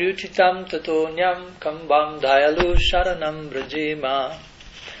Libengatinga triuchitam tatonyam kambam dayalu sharanam brajema.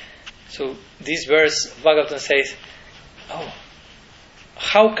 So this verse, Bhagavatam says, oh,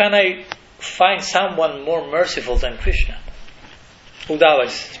 how can I find someone more merciful than Krishna? Uddhava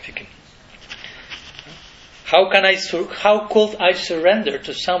is speaking. How could I surrender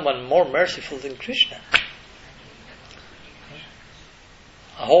to someone more merciful than Krishna?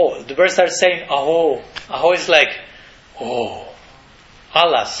 Aho, the verse starts saying Aho. Aho is like, oh,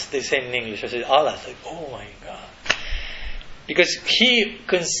 alas, they say in English. I say alas, like, oh my God. Because he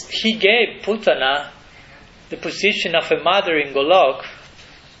gave Putana the position of a mother in Golok,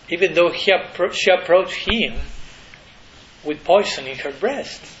 even though she approached him with poison in her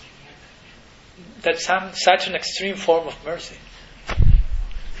breast. That's such an extreme form of mercy.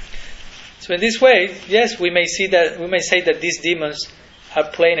 So in this way, yes, we may say that these demons are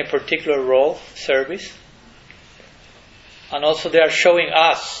playing a particular role, service. And also they are showing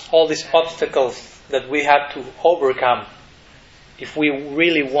us all these obstacles that we have to overcome if we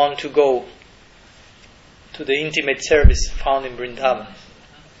really want to go to the intimate service found in Vrindavan.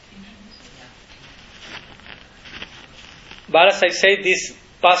 But as I say, this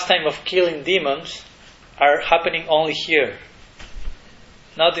pastime of killing demons are happening only here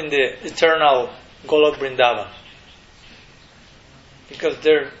not in the eternal Golok Vrindavan. Because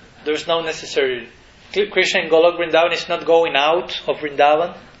there's no necessary... Krishna in Golok Vrindavan is not going out of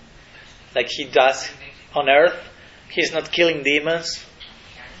Vrindavan like he does on earth. He's not killing demons.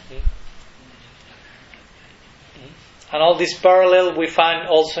 And all this parallel we find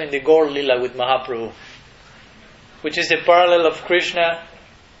also in the Gaur Lila with Mahaprabhu, which is the parallel of Krishna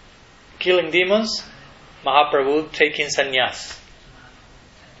killing demons, Mahaprabhu taking sannyas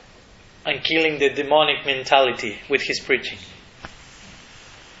and killing the demonic mentality with his preaching.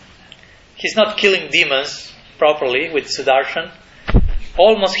 He's not killing demons properly with Sudarshan.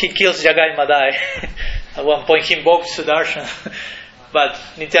 Almost he kills Jagai Madai. At one point he invokes Sudarshan. But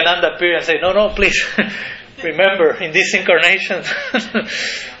Nityananda appeared and said, no, please, remember, in this incarnation,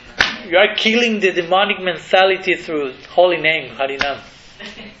 you are killing the demonic mentality through holy name, Harinam.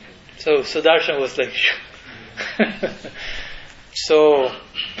 So Sudarshan was like,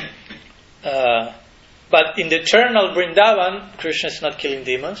 but in the eternal Vrindavan, Krishna is not killing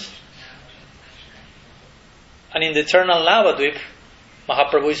demons. And in the eternal Navadvip,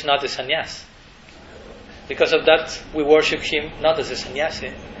 Mahaprabhu is not a sannyas. Because of that, we worship him not as a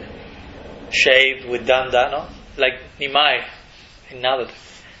sannyasi, shaved with danda, no? Like Nimai in Navadvip.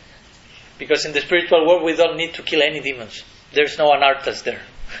 Because in the spiritual world, we don't need to kill any demons. There's no anarthas there.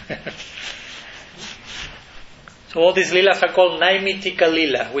 So all these lilas are called naimitika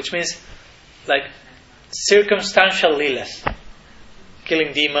lila, which means like circumstantial lilas,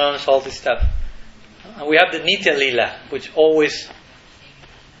 killing demons, all this stuff. And we have the nitya lila, which always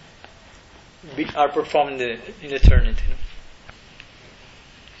are performed in eternity.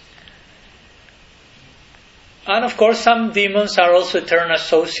 And of course, some demons are also eternal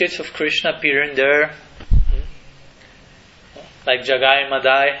associates of Krishna appearing there, like Jagai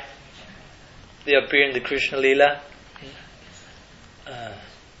Madai. They appear in the Krishna Lila.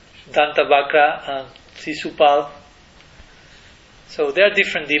 Dantavakra and Sisupal. So there are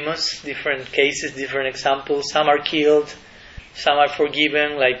different demons, different cases, different examples. Some are killed, some are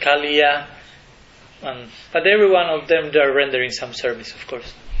forgiven, like Kaliya. But every one of them, they are rendering some service, of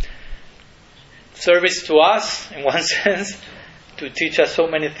course. Service to us, in one sense, to teach us so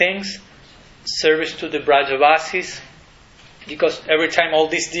many things. Service to the Brajavasis, because every time all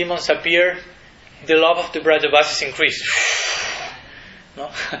these demons appear, the love of the Brajavasis increases. No?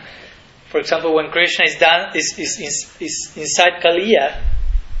 For example, when Krishna is inside Kaliya,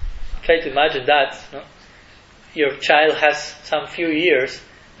 try to imagine that. No? Your child has some few years,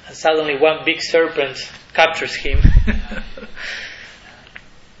 and suddenly one big serpent captures him.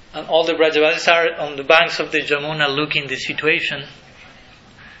 And all the Brajavasis are on the banks of the Jamuna looking the situation.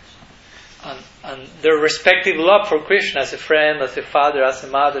 And their respective love for Krishna as a friend, as a father, as a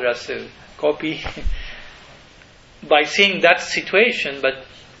mother, as a gopi, by seeing that situation, but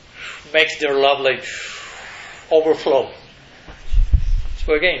makes their love like overflow.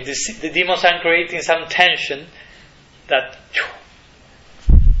 So again, the demons are creating some tension that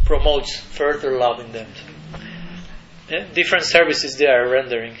promotes further love in them. Yeah, different services they are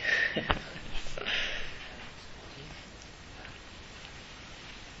rendering.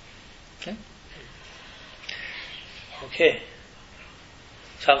 Okay.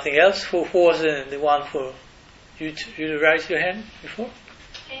 Something else? Who was the one for you raised your hand before?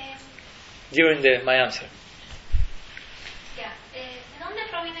 During my answer. Ya, ¿de dónde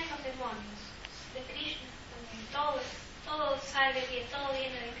provienen los demonios? De Krishna. Todo sale bien, todo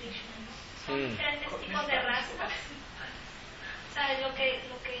viene de Krishna. Son diferentes tipos de razas. O sea, lo que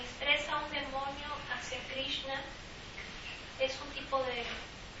expresa un demonio hacia Krishna es un tipo de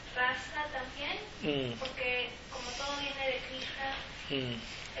raza también, porque como todo viene de Krishna,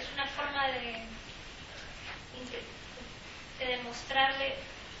 es una forma de demostrarle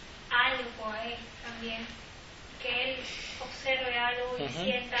algo a él también, que él observe algo y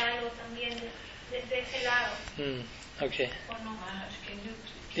sienta algo también desde ese lado. Okay. ¿O no?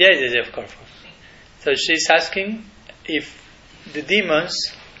 Yeah, of course. So she's asking if the demons,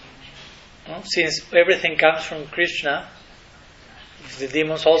 since everything comes from Krishna, if the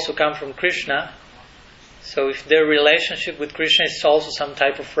demons also come from Krishna, so if their relationship with Krishna is also some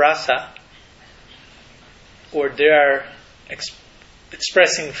type of rasa, or they are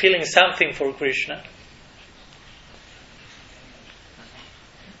feeling something for Krishna.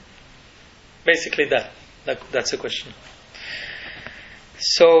 Basically that's the question.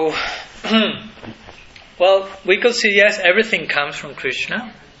 So, well, we could say yes, everything comes from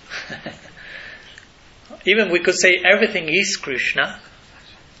Krishna. Even we could say everything is Krishna.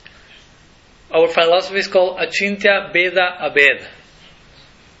 Our philosophy is called Achintya Beda Abed.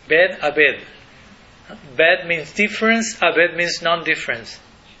 Bed Abed. Bed means difference, abed means non-difference.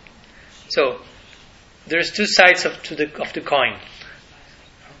 So, there's two sides of the coin.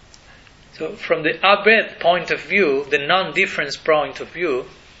 So, from the abed point of view, the non-difference point of view,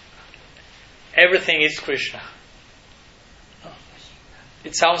 everything is Krishna.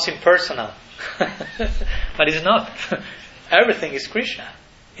 It sounds impersonal, but it's not. Everything is Krishna,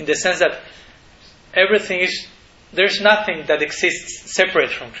 in the sense that there's nothing that exists separate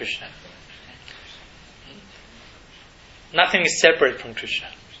from Krishna. Nothing is separate from Krishna.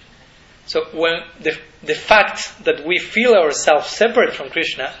 So when the fact that we feel ourselves separate from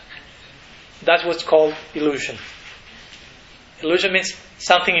Krishna, that's what's called illusion. Illusion means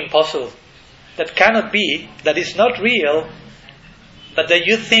something impossible, that cannot be, that is not real, but that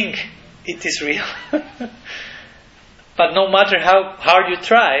you think it is real. But no matter how hard you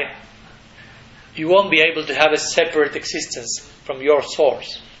try, you won't be able to have a separate existence from your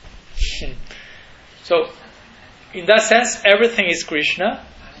source. So, in that sense, everything is Krishna,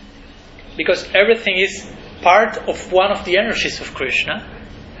 because everything is part of one of the energies of Krishna,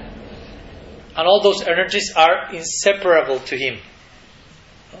 and all those energies are inseparable to Him.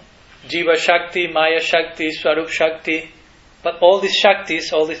 Jiva Shakti, Maya Shakti, Swarup Shakti, but all these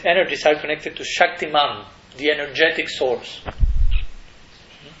Shaktis, all these energies are connected to Shaktiman, the energetic source.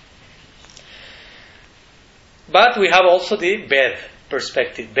 But we have also the Ved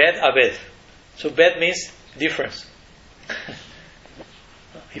perspective, Ved Aved. So Ved means difference.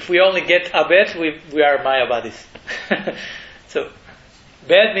 If we only get Aved, we are Mayavadis. So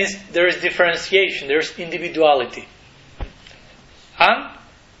Ved means there is differentiation, there is individuality. And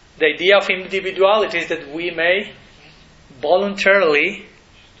the idea of individuality is that we may voluntarily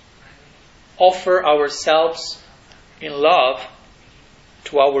offer ourselves in love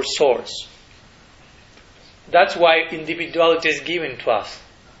to our source. That's why individuality is given to us.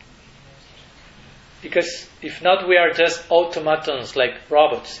 Because if not, we are just automatons, like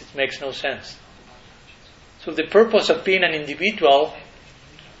robots. It makes no sense. So the purpose of being an individual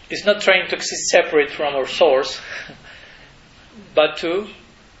is not trying to exist separate from our source, but to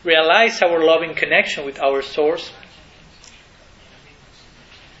realize our loving connection with our source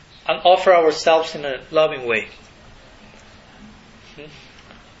and offer ourselves in a loving way.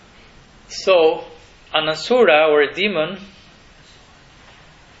 So, an asura or a demon,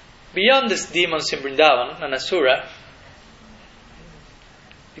 beyond these demons in Vrindavan, an asura,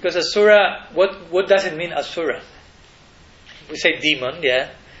 because asura, what does it mean, asura? We say demon,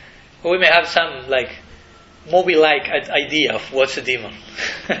 yeah. We may have some movie-like idea of what's a demon.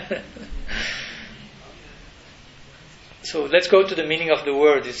 So let's go to the meaning of the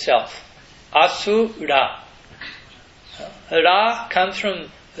word itself. Asura. Ra comes from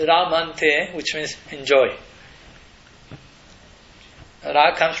Ramante, which means enjoy.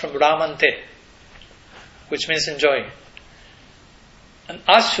 Ra comes from Ramante, which means enjoy. And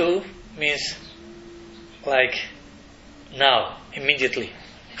Asu means now, immediately.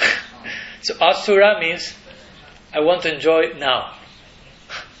 So Asura means I want to enjoy now.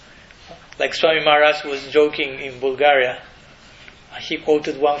 Like Swami Maharaj was joking in Bulgaria. He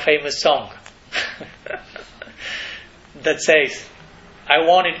quoted one famous song that says, I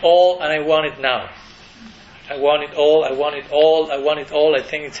want it all and I want it now. I want it all, I want it all, I want it all. I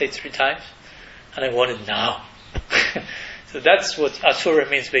think it says 3 times. And I want it now. So that's what Asura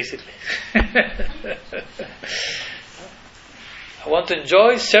means basically. I want to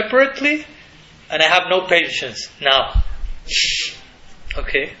enjoy separately and I have no patience now.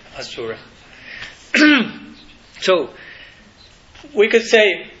 Okay, Asura. So, we could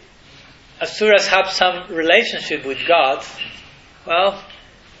say Asuras have some relationship with God. Well,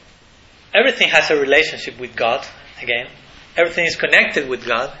 everything has a relationship with God, again. Everything is connected with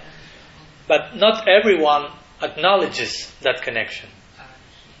God. But not everyone acknowledges that connection.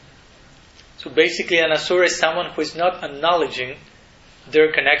 So basically an Asura is someone who is not acknowledging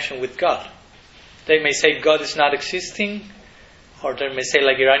their connection with God. They may say God is not existing, or they may say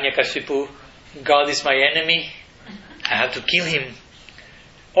like Hiranyakashipu, God is my enemy, I have to kill him.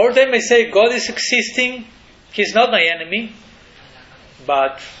 Or they may say God is existing, he's not my enemy,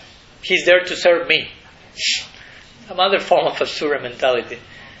 but he's there to serve me. Some other form of Asura mentality.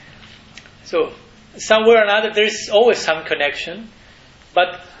 So somewhere or another there is always some connection,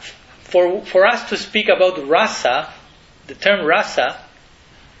 but for us to speak about rasa, the term rasa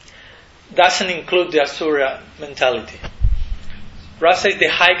doesn't include the Asura mentality. Rasa is the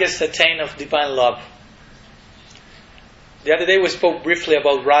highest attain of divine love. The other day we spoke briefly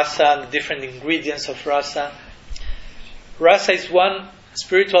about rasa and the different ingredients of rasa. Rasa is one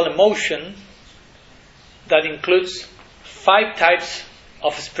spiritual emotion that includes 5 types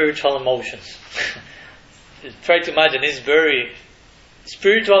of spiritual emotions. try to imagine, it's very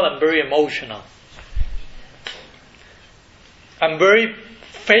spiritual and very emotional. And very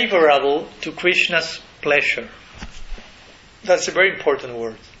favorable to Krishna's pleasure. That's a very important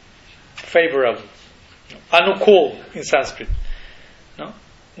word. Favorable. Anukul in Sanskrit. No?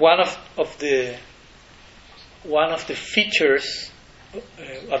 One of the features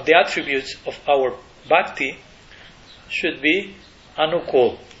of the attributes of our bhakti should be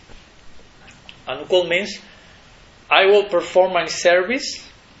anukul. Anukul means I will perform my service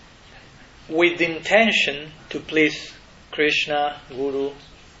with the intention to please Krishna, Guru,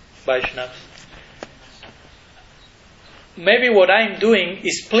 Vaishnavas. Maybe what I'm doing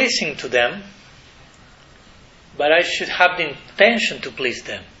is pleasing to them, but I should have the intention to please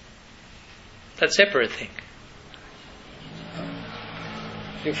them. That's a separate thing.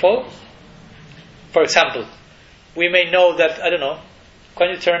 You follow? For example, we may know that, I don't know, can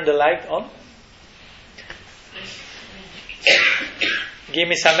you turn the light on? Give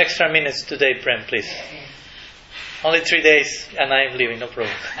me some extra minutes today, Prem, please. Only 3 days and I'm leaving, no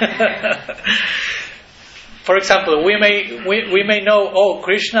problem. For example, we may know, oh,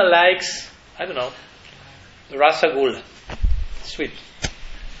 Krishna likes, I don't know, rasa-gula, sweet.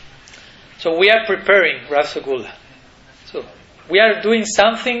 So we are preparing rasa-gula. So we are doing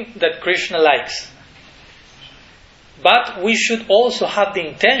something that Krishna likes. But we should also have the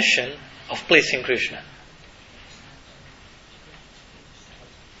intention of pleasing Krishna.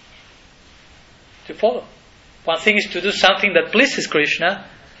 Do you follow? One thing is to do something that pleases Krishna.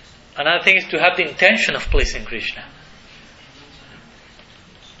 Another thing is to have the intention of pleasing Krishna.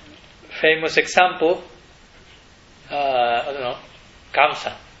 Famous example, I don't know,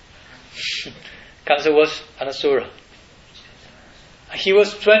 Kamsa. Kamsa was an asura. He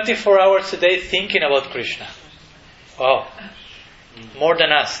was 24 hours a day thinking about Krishna. Wow. More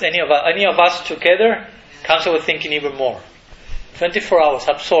than us. Any of us together, Kamsa was thinking even more. 24 hours,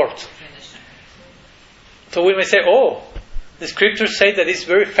 absorbed. So we may say, oh, the scriptures say that it's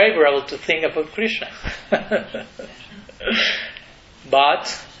very favorable to think about Krishna.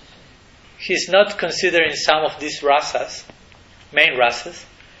 But he's not considering some of these rasas, main rasas,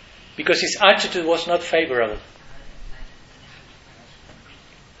 because his attitude was not favorable.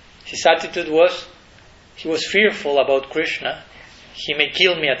 His attitude was, he was fearful about Krishna. He may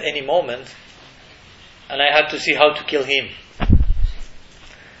kill me at any moment, and I had to see how to kill him.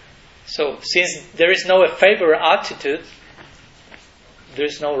 So, since there is no favorable attitude, there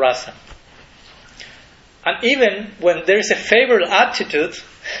is no rasa. And even when there is a favorable attitude,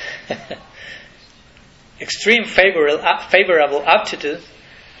 extreme favorable attitude,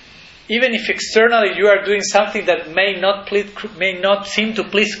 even if externally you are doing something that may not seem to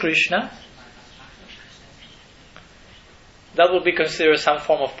please Krishna, that will be considered some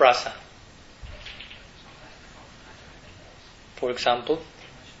form of rasa. For example,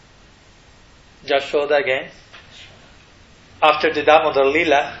 Jashoda again, after the Damodar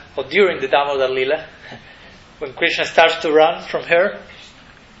Lila, or during the Damodar Lila, when Krishna starts to run from her,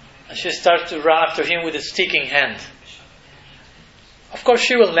 and she starts to run after him with a stick in hand. Of course,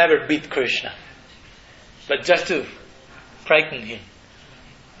 she will never beat Krishna, but just to frighten him.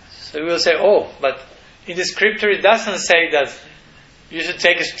 So we will say, oh, but in the scripture it doesn't say that you should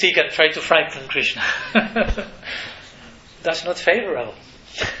take a stick and try to frighten Krishna. That's not favorable.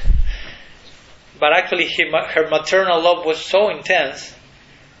 But actually her maternal love was so intense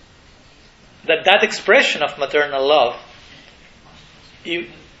that expression of maternal love,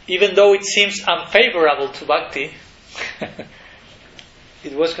 even though it seems unfavorable to bhakti,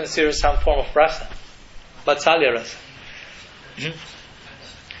 it was considered some form of rasa, vatsalya rasa.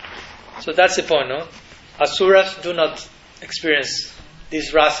 So that's the point, no? Asuras do not experience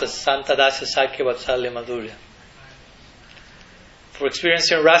these rasas, Santa-rasa, Sakya, Vatsalya, Madhurya. For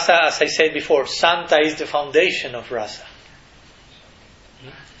experiencing rasa, as I said before, Santa is the foundation of rasa.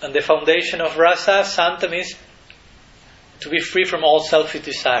 And the foundation of rasa, Santa, means to be free from all selfish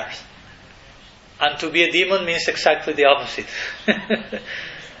desires. And to be a demon means exactly the opposite.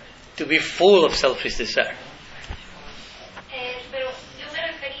 To be full of selfish desire. Pero yo me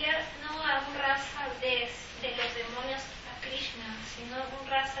refería no a un raza de los demonios a Krishna, sino un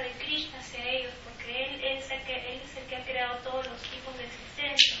raza de Krishna hacia ellos, porque él es el que ha creado todos los tipos de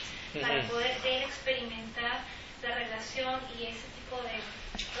existencia para poder él experimentar la relación y ese tipo de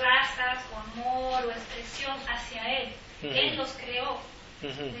razas o amor o expresión hacia él. Él los creó.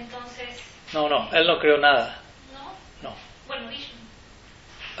 Entonces... No, él no creó nada. ¿No? No. Bueno, Vishnu.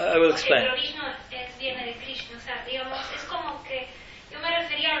 I will explain. Pero Vishnu viene de Krishna, o sea, digamos, es como que yo me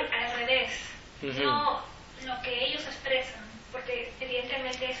refería al revés, no lo que ellos expresan, porque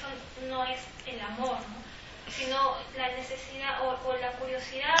evidentemente eso no es el amor, ¿no? sino la necesidad o la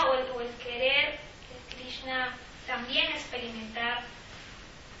curiosidad o el querer de Krishna también experimentar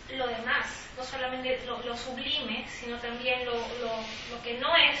lo demás, no solamente lo sublime, sino también lo que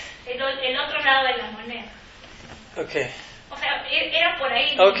no es el otro lado de la moneda. Okay. O sea, era por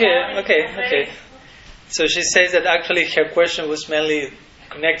ahí. Okay. So she says that actually her question was mainly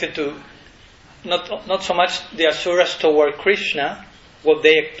connected to not so much the asuras toward Krishna, what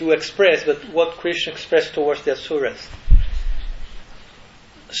they do express, but what Krishna expressed towards the asuras.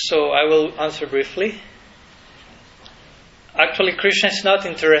 So I will answer briefly. Actually, Krishna is not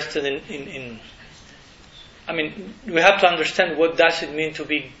interested in I mean, we have to understand what does it mean to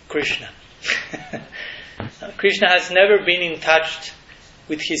be Krishna. Krishna has never been in touch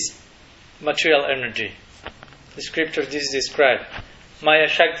with his material energy. The scriptures this is described. Maya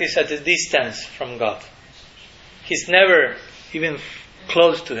Shakti is at a distance from God. He's never even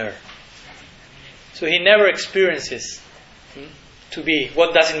close to her. So he never experiences to be,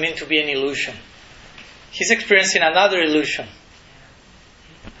 what does it mean to be an illusion? He's experiencing another illusion.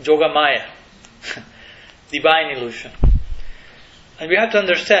 Yoga Maya. Divine illusion. And we have to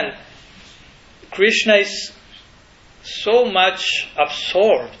understand, Krishna is so much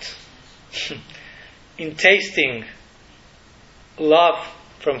absorbed in tasting love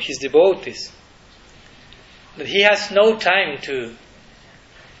from his devotees that he has no time to,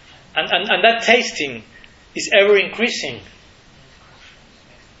 and that tasting is ever increasing,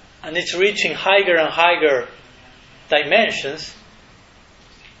 and it's reaching higher and higher dimensions.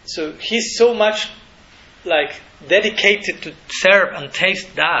 So he's so much dedicated to serve and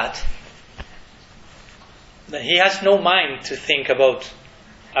taste that he has no mind to think about,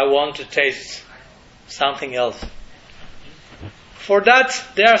 I want to taste something else. For that,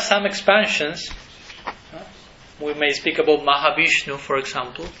 there are some expansions. We may speak about Mahavishnu, for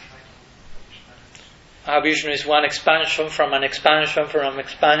example. Mahavishnu is one expansion from an expansion from an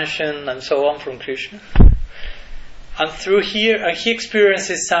expansion, and so on from Krishna. And through here, he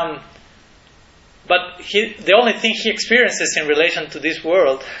experiences some. But the only thing he experiences in relation to this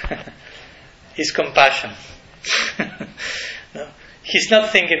world is compassion. No. He's not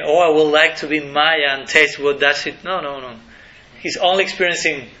thinking, I would like to be Maya and taste what does it. No. He's only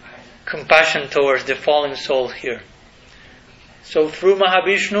experiencing compassion towards the fallen soul here. So through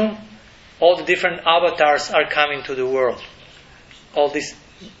Mahavishnu, all the different avatars are coming to the world. All this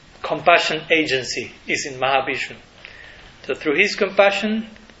compassion agency is in Mahavishnu. So through his compassion,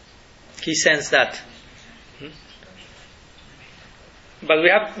 he sends that. But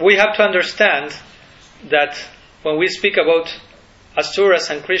we have to understand that when we speak about Asuras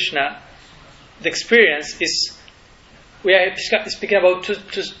and Krishna, the experience is, we are speaking about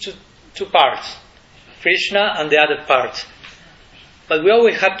two parts, Krishna and the other part. But we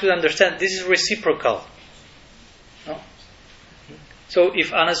always have to understand this is reciprocal. No? So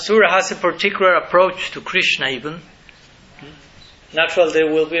if an Asura has a particular approach to Krishna even, naturally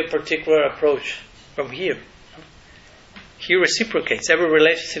there will be a particular approach from here. He reciprocates. Every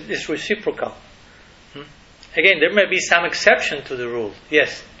relationship is reciprocal. Again, there may be some exception to the rule.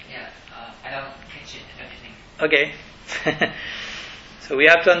 Yes? Yeah, I don't catch it, everything. Okay. So we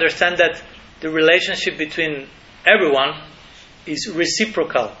have to understand that the relationship between everyone is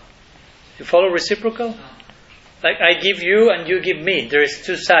reciprocal. You follow reciprocal? No. Like I give you and you give me. There is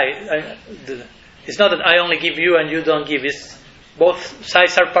two sides. It's not that I only give you and you don't give. It's both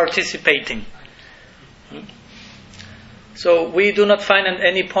sides are participating. So we do not find at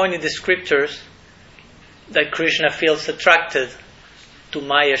any point in the scriptures that Krishna feels attracted to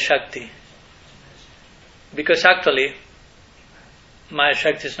Maya Shakti. Because actually, Maya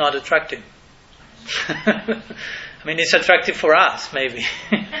Shakti is not attractive. I mean, it's attractive for us, maybe.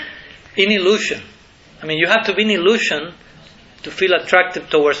 In illusion. I mean, you have to be in illusion to feel attracted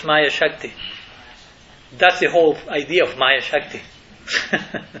towards Maya Shakti. That's the whole idea of Maya Shakti.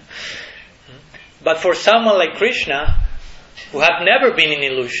 But for someone like Krishna, who had never been in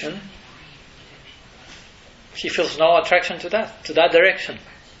illusion, he feels no attraction to that direction.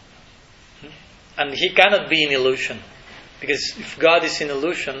 And he cannot be in illusion. Because if God is in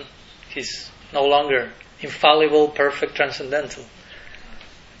illusion, he's no longer infallible, perfect, transcendental.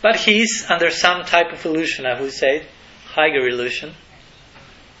 But he is under some type of illusion, I would say, higher illusion.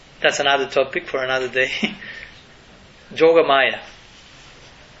 That's another topic for another day. Yoga Maya.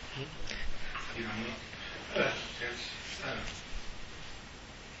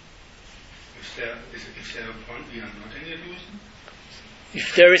 Is there a point we are not in illusion?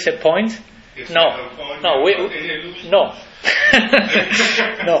 If there is a point? No. No.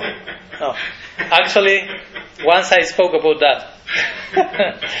 Actually, once I spoke about that.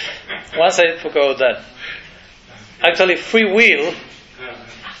 Actually, free will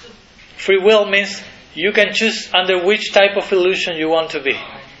means you can choose under which type of illusion you want to be.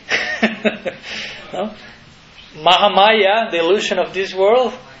 No? Mahamaya, the illusion of this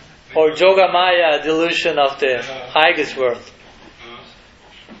world, or Yogamaya, the illusion of the highest world.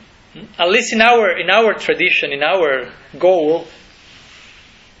 At least in our tradition, in our goal,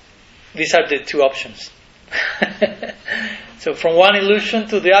 these are the two options. So from one illusion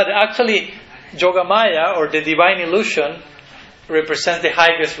to the other. Actually, Yogamaya, or the divine illusion, represents the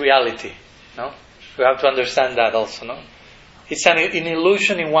highest reality. No? We have to understand that also. No? It's an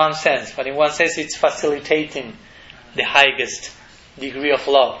illusion in one sense, but in one sense it's facilitating the highest degree of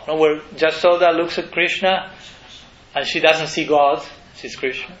love. No? Where Jasoda looks at Krishna and she doesn't see God, she's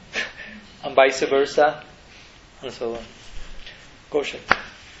Krishna. And vice versa, and so on. Goshen.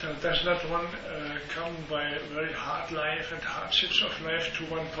 Does not one come by very hard life and hardships of life to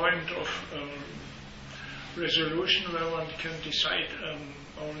one point of resolution where one can decide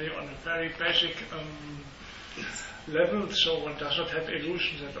only on a very basic level, so one does not have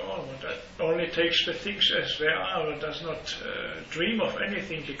illusions at all? One only takes the things as they are. One does not dream of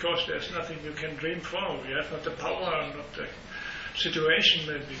anything because there's nothing you can dream for. You have not the power, not the situation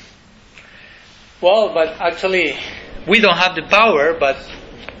maybe. Well, but actually, we don't have the power, but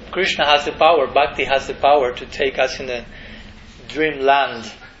Krishna has the power, Bhakti has the power to take us in a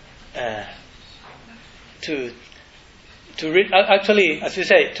dreamland, actually, as you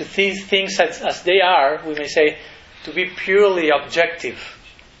say, to see things as they are, we may say, to be purely objective,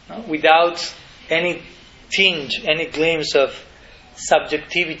 without any tinge, any glimpse of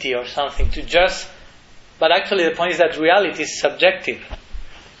subjectivity or something, but actually the point is that reality is subjective.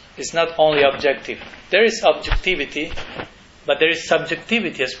 It's not only objective. There is objectivity, but there is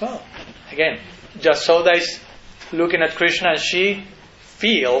subjectivity as well. Again, Jasoda is looking at Krishna and she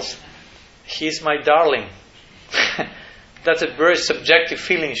feels he's my darling. That's a very subjective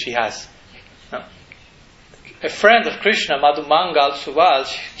feeling she has. No? A friend of Krishna, Madhumangal, Subal,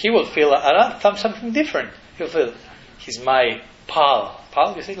 he will feel something different. He'll feel he's my pal.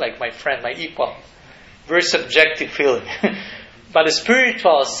 Pal, you think, like my friend, my equal. Very subjective feeling. But the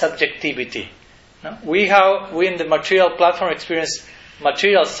spiritual subjectivity. No? We in the material platform experience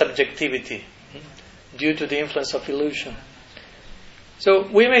material subjectivity due to the influence of illusion. So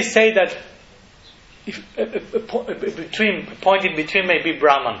we may say that if a point in between may be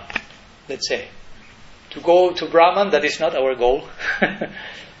Brahman, let's say. To go to Brahman, that is not our goal.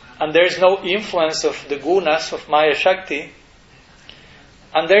 And there is no influence of the gunas of Maya Shakti.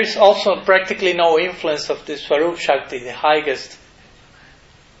 And there is also practically no influence of the Swarup Shakti, the highest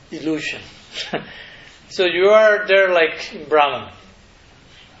illusion. So you are there like in Brahman.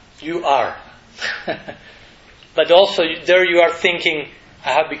 You are. But also there you are thinking, I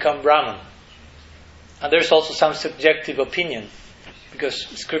have become Brahman. And there's also some subjective opinion. Because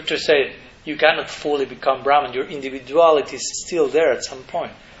scriptures say you cannot fully become Brahman. Your individuality is still there at some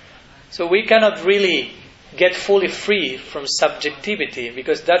point. So we cannot really get fully free from subjectivity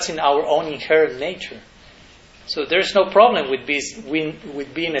because that's in our own inherent nature. So there's no problem with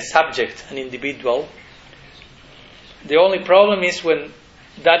being a subject, an individual. The only problem is when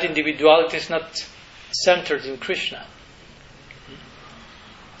that individuality is not centered in Krishna.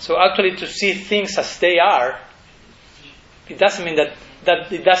 So actually to see things as they are, it doesn't mean that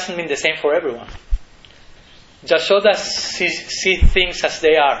it doesn't mean the same for everyone. Jasoda sees things as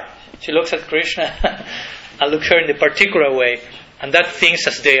they are. She looks at Krishna and looks at her in a particular way, and that things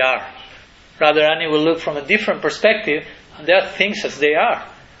as they are. Radharani will look from a different perspective, and there are things as they are.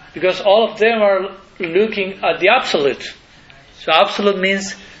 Because all of them are looking at the absolute. So absolute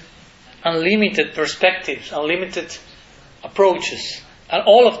means unlimited perspectives, unlimited approaches. And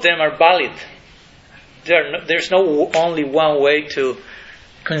all of them are valid. There's no only one way to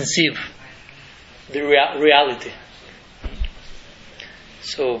conceive the reality.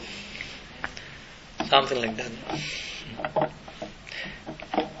 So, something like that.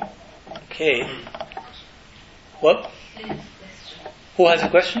 Okay. What? Who has a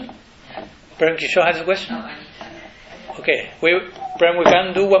question? Prem Kishore has a question? Okay. Prem, we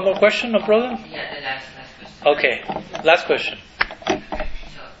can do one more question, no problem? Yeah, the last question. Okay. Last question. So,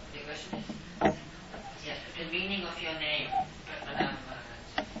 the question is, the meaning of your name,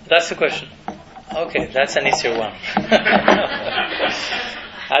 Padmanabha. That's the question. Okay, that's an easier one.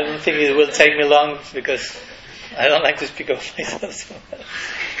 I don't think it will take me long because I don't like to speak of myself so much.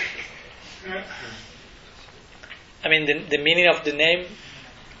 I mean, the meaning of the name,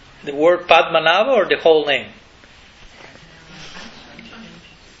 the word Padmanabha or the whole name?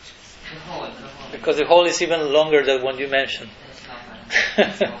 The whole. Because the whole is even longer than what you mentioned.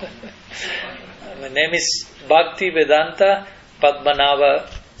 My name is Bhakti Vedanta Padmanabha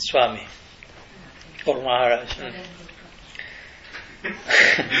Swami or Maharaj.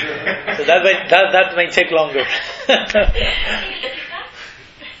 So that may take longer.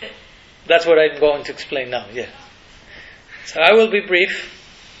 That's what I'm going to explain now. Yeah. So I will be brief.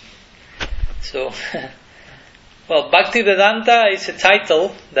 So, well, Bhakti Vedanta is a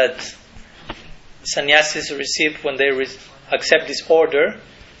title that sannyasis receive when they accept this order.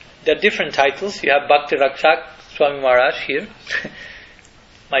 There are different titles. You have Bhakti Rakshak Swami Maharaj here,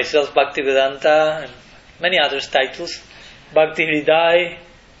 myself Bhakti Vedanta, and many other titles. Bhakti Hriday,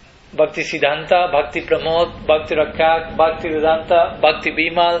 Bhakti Siddhanta, Bhakti Pramod, Bhakti Rakshak, Bhakti Vedanta, Bhakti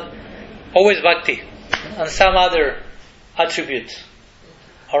Bimal, always Bhakti, and some other attributes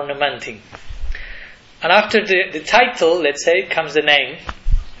ornamenting. And after the title, let's say, comes the name,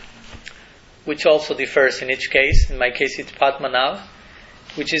 which also differs in each case. In my case, it's Padmanabha,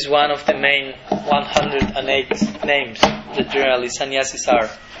 which is one of the main 108 names that generally sannyasis are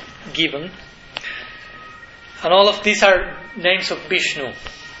given. And all of these are names of Vishnu, of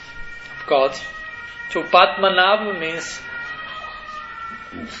God. So Padmanabha means,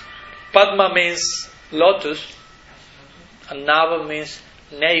 Padma means lotus, and Nava means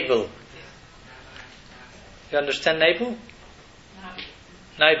navel. You understand navel?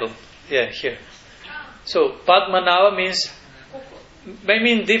 Navel, yeah, here. So Padmanabha may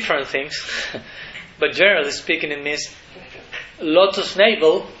mean different things, but generally speaking it means lotus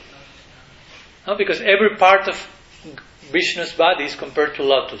navel, because every part of Vishnu's body is compared to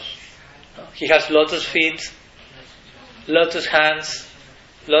lotus. He has lotus feet, lotus hands,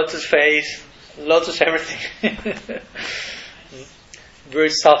 lotus face, lotus everything. Very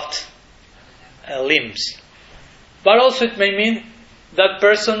soft limbs. But also it may mean that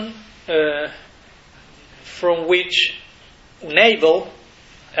person from which navel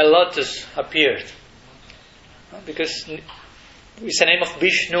a lotus appeared, because it's the name of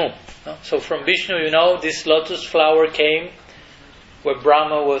Vishnu. So from Vishnu, this lotus flower came where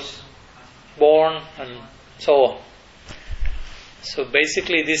Brahma was born, and so on. So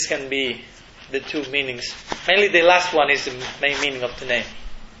basically this can be the two meanings. Mainly the last one is the main meaning of the name.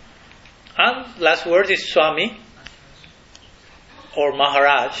 And last word is Swami or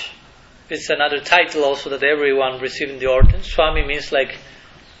Maharaj. It's another title also that everyone receiving the order. Swami means like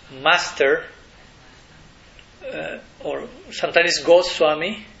master, or sometimes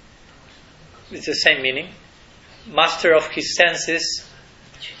Goswami. It's the same meaning. Master of his senses.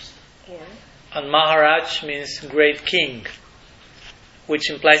 And Maharaj means great king, which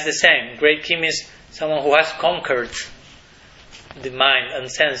implies the same. Great king means someone who has conquered the mind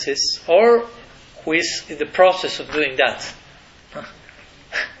and senses, or who is in the process of doing that.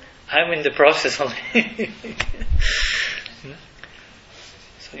 I'm in the process only.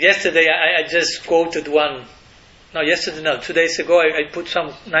 So yesterday I just quoted one. No, 2 days ago I put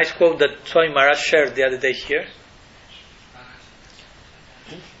some nice quote that Swami Maharaj shared the other day here.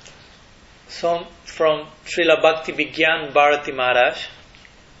 Some from Srila Bhakti Vigyan Bharati Maharaj,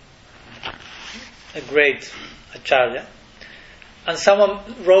 a great acharya, and someone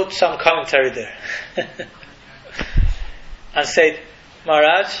wrote some commentary there and said,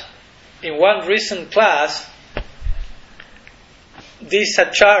 Maharaj, in one recent class, this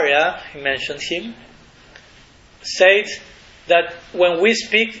acharya, he mentioned him, said that when we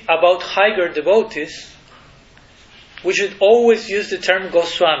speak about higher devotees, we should always use the term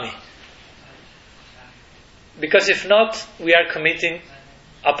Goswami. Because if not, we are committing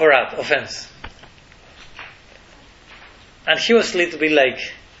aparat, offense. And he was a little bit like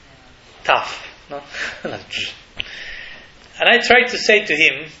tough, no? And I tried to say to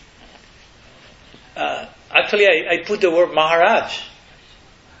him, actually I put the word Maharaj.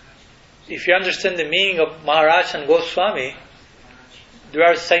 If you understand the meaning of Maharaj and Goswami, they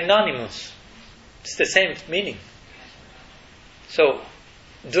are synonymous. It's the same meaning. So,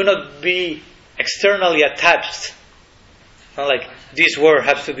 do not be externally attached. Not like, this word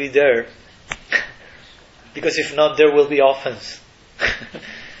has to be there. Because if not, there will be offense.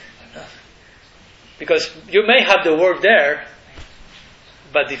 Because you may have the word there,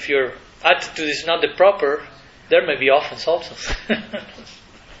 but if your attitude is not the proper, there may be offense also.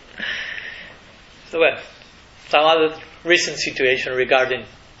 So well, some other recent situation regarding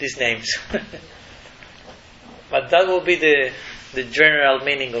these names. But that will be the general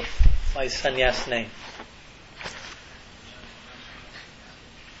meaning of my sannyas name.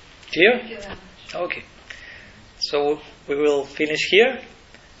 Clear? Okay. So we will finish here.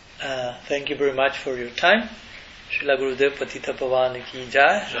 Thank you very much for your time. Srila गुरुदेव पतित पवन की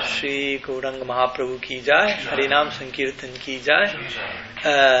जाय, श्री गौरंग महाप्रभु की जाय, हरिनाम संकीर्तन की जाय,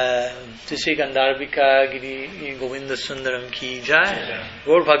 तुलसी गंधार्विका गिरी गोविंद सुंदरम की जाय,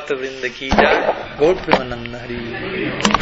 गौर भक्त वृंद की जाय, गौर प्रेमानंद हरि।